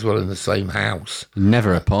as well in the same house.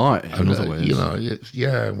 Never apart, in other words.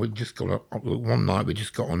 We just one night we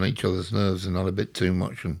just got on each other's nerves and had a bit too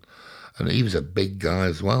much, and he was a big guy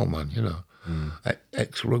as well, man,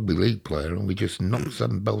 ex-rugby league player, and we just knocked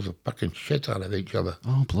 7 bells of fucking shit out of each other.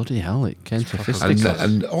 Oh, bloody hell, it came to fisticuffs.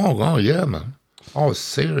 And oh, yeah, man. I was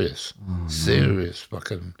serious. Serious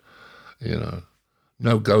fucking,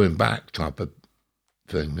 no going back type of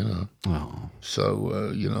thing, Oh.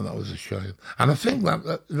 So, that was a shame. And I think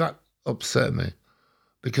that upset me,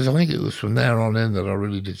 because I think it was from there on in that I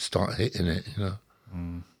really did start hitting it,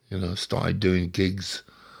 started doing gigs,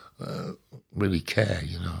 really care,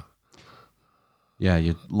 Yeah,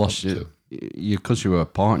 you lost because you were a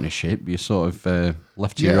partnership, you sort of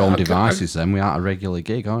left to your own devices then without a regular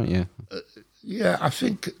gig, aren't you? Yeah, I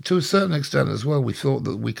think to a certain extent as well, we thought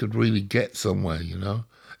that we could really get somewhere,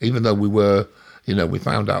 even though we were, we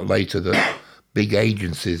found out later that big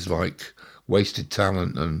agencies like Wasted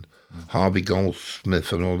Talent and Harvey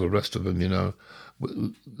Goldsmith and all the rest of them,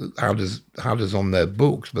 had us on their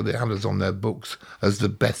books, but they had us on their books as the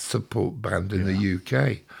best support band in the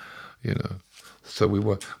UK, So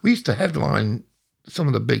we used to headline some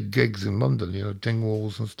of the big gigs in London,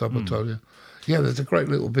 Dingwalls and stuff, I told you. Yeah, there's a great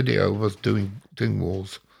little video of us doing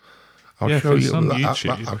Dingwalls. I'll show you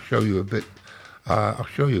a bit. I'll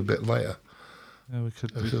show you a bit later. Yeah, we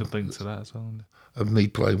could link to that as well. Of me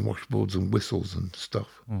playing washboards and whistles and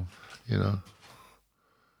stuff, in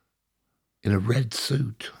a red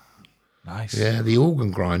suit. Nice. Yeah, the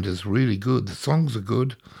organ grinder's really good. The songs are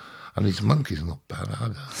good, and his monkey's not bad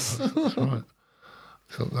either. That's right.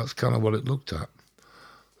 So that's kind of what it looked at.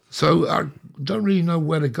 So I don't really know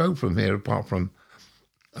where to go from here, apart from...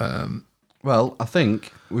 Well, I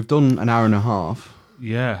think we've done an hour and a half.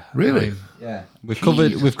 Yeah. Really? Yeah. We've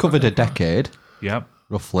covered a decade. Yep.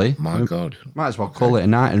 Roughly. My God. Might as well call it a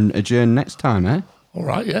night and adjourn next time, eh? All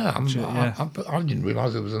right, yeah. I didn't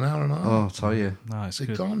realise it was an hour and a half. Oh, I'll tell you. No, it's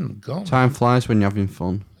It's good. gone. Time flies when you're having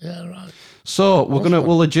fun. Yeah, right. So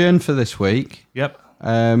we'll adjourn for this week. Yep.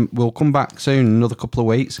 We'll come back soon, another couple of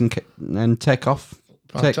weeks, and take off.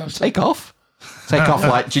 Take off? Take off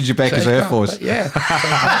like Ginger Baker's Air Force. Yeah.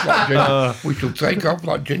 We shall take off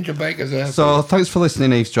like Ginger Baker's Air Force. So thanks for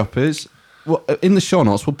listening, eavesdroppers. Well, in the show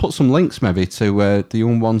notes, we'll put some links maybe to the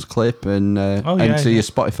Young Ones clip and your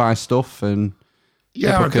Spotify stuff, and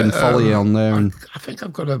people can follow you on there. I think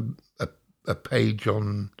I've got a page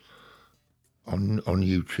on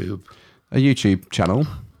YouTube. A YouTube channel.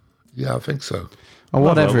 Yeah, I think so. Or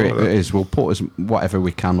whatever it is, we'll put whatever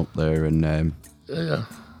we can up there, and yeah.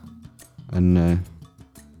 And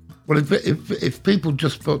well, if people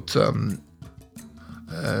just put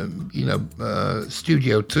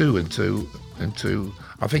Studio 2 into.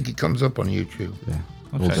 I think it comes up on YouTube. Yeah.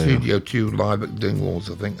 Okay. Studio 2 live at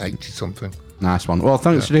Dingwalls, I think 80-something. Nice one. Well,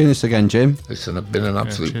 thanks for doing this again, Jim. Listen, it's been an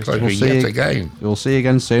absolute cheers, pleasure We'll see yet you- again. We'll see you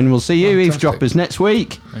again soon. We'll see you, Fantastic. eavesdroppers, next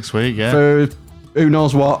week Next week, yeah. for who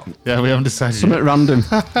knows what. Yeah, we haven't decided Something yet. random.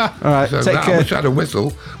 All right, So take now I care. wish I had a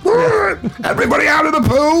whistle. Everybody out of the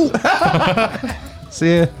pool!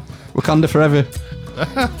 See you. Wakanda forever.